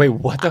 Wait,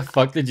 what the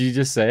fuck did you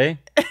just say?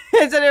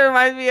 I said it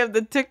reminds me of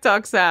the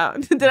TikTok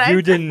sound.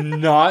 You did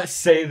not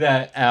say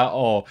that at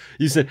all.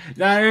 You said.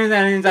 Sorry,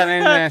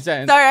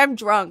 I'm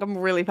drunk. I'm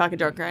really fucking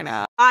drunk right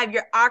now.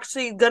 You're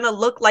actually gonna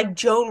look like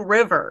Joan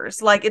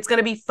Rivers. Like it's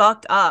gonna be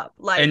fucked up.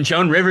 Like And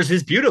Joan Rivers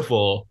is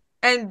beautiful.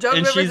 and Joan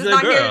and Rivers she's is a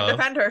not here girl. to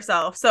defend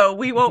herself, so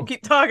we won't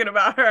keep talking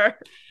about her.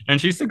 And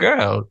she's the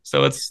girl.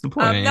 So it's the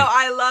point. No,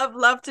 I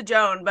love to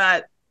Joan,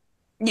 but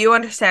you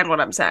understand what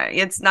I'm saying.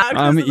 It's not.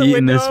 I'm 'cause of the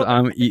eating this. window.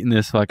 I'm eating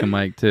this fucking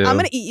mic too. I'm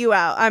gonna eat you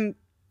out.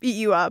 Eat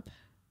you up.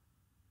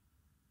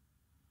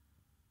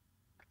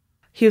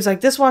 He was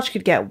like, this watch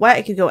could get wet.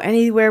 It could go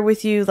anywhere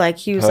with you. Like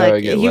he was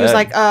like, get he was wet?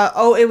 like,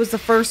 oh, it was the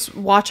first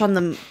watch on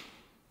the.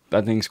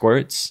 That thing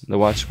squirts. The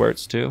watch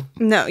squirts too.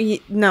 No,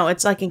 no,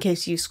 it's like in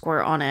case you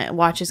squirt on it.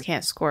 Watches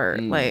can't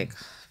squirt. Like,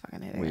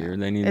 fucking idiot.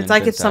 Weird. They need. It's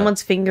like if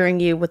someone's fingering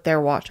you with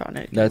their watch on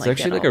it. It can, That's like,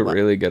 actually get like all a wet.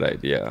 really good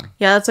idea.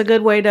 Yeah, that's a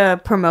good way to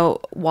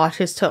promote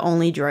watches to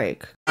only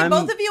Drake.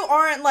 Both of you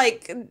aren't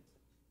like.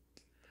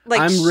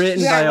 I'm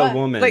written by a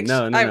woman. Like,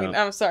 No. I mean,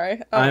 I'm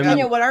sorry. Oh, I'm- God.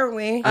 Anya, what are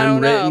we? I I'm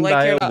don't know, written like,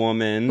 by you're a not-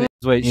 woman.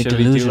 Wait, You're should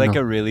we do like delusional.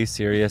 a really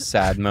serious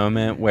sad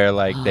moment where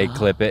like they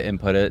clip it and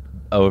put it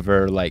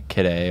over like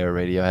Kid A or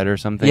Radiohead or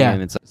something? Yeah.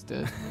 And it's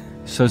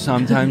So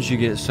sometimes you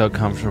get so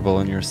comfortable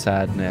in your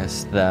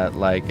sadness that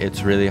like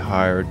it's really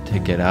hard to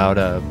get out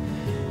of,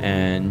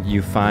 and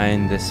you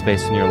find this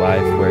space in your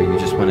life where you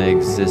just want to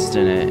exist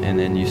in it, and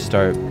then you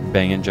start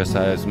banging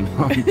Josiah's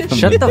mom. from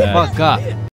Shut the back. fuck up.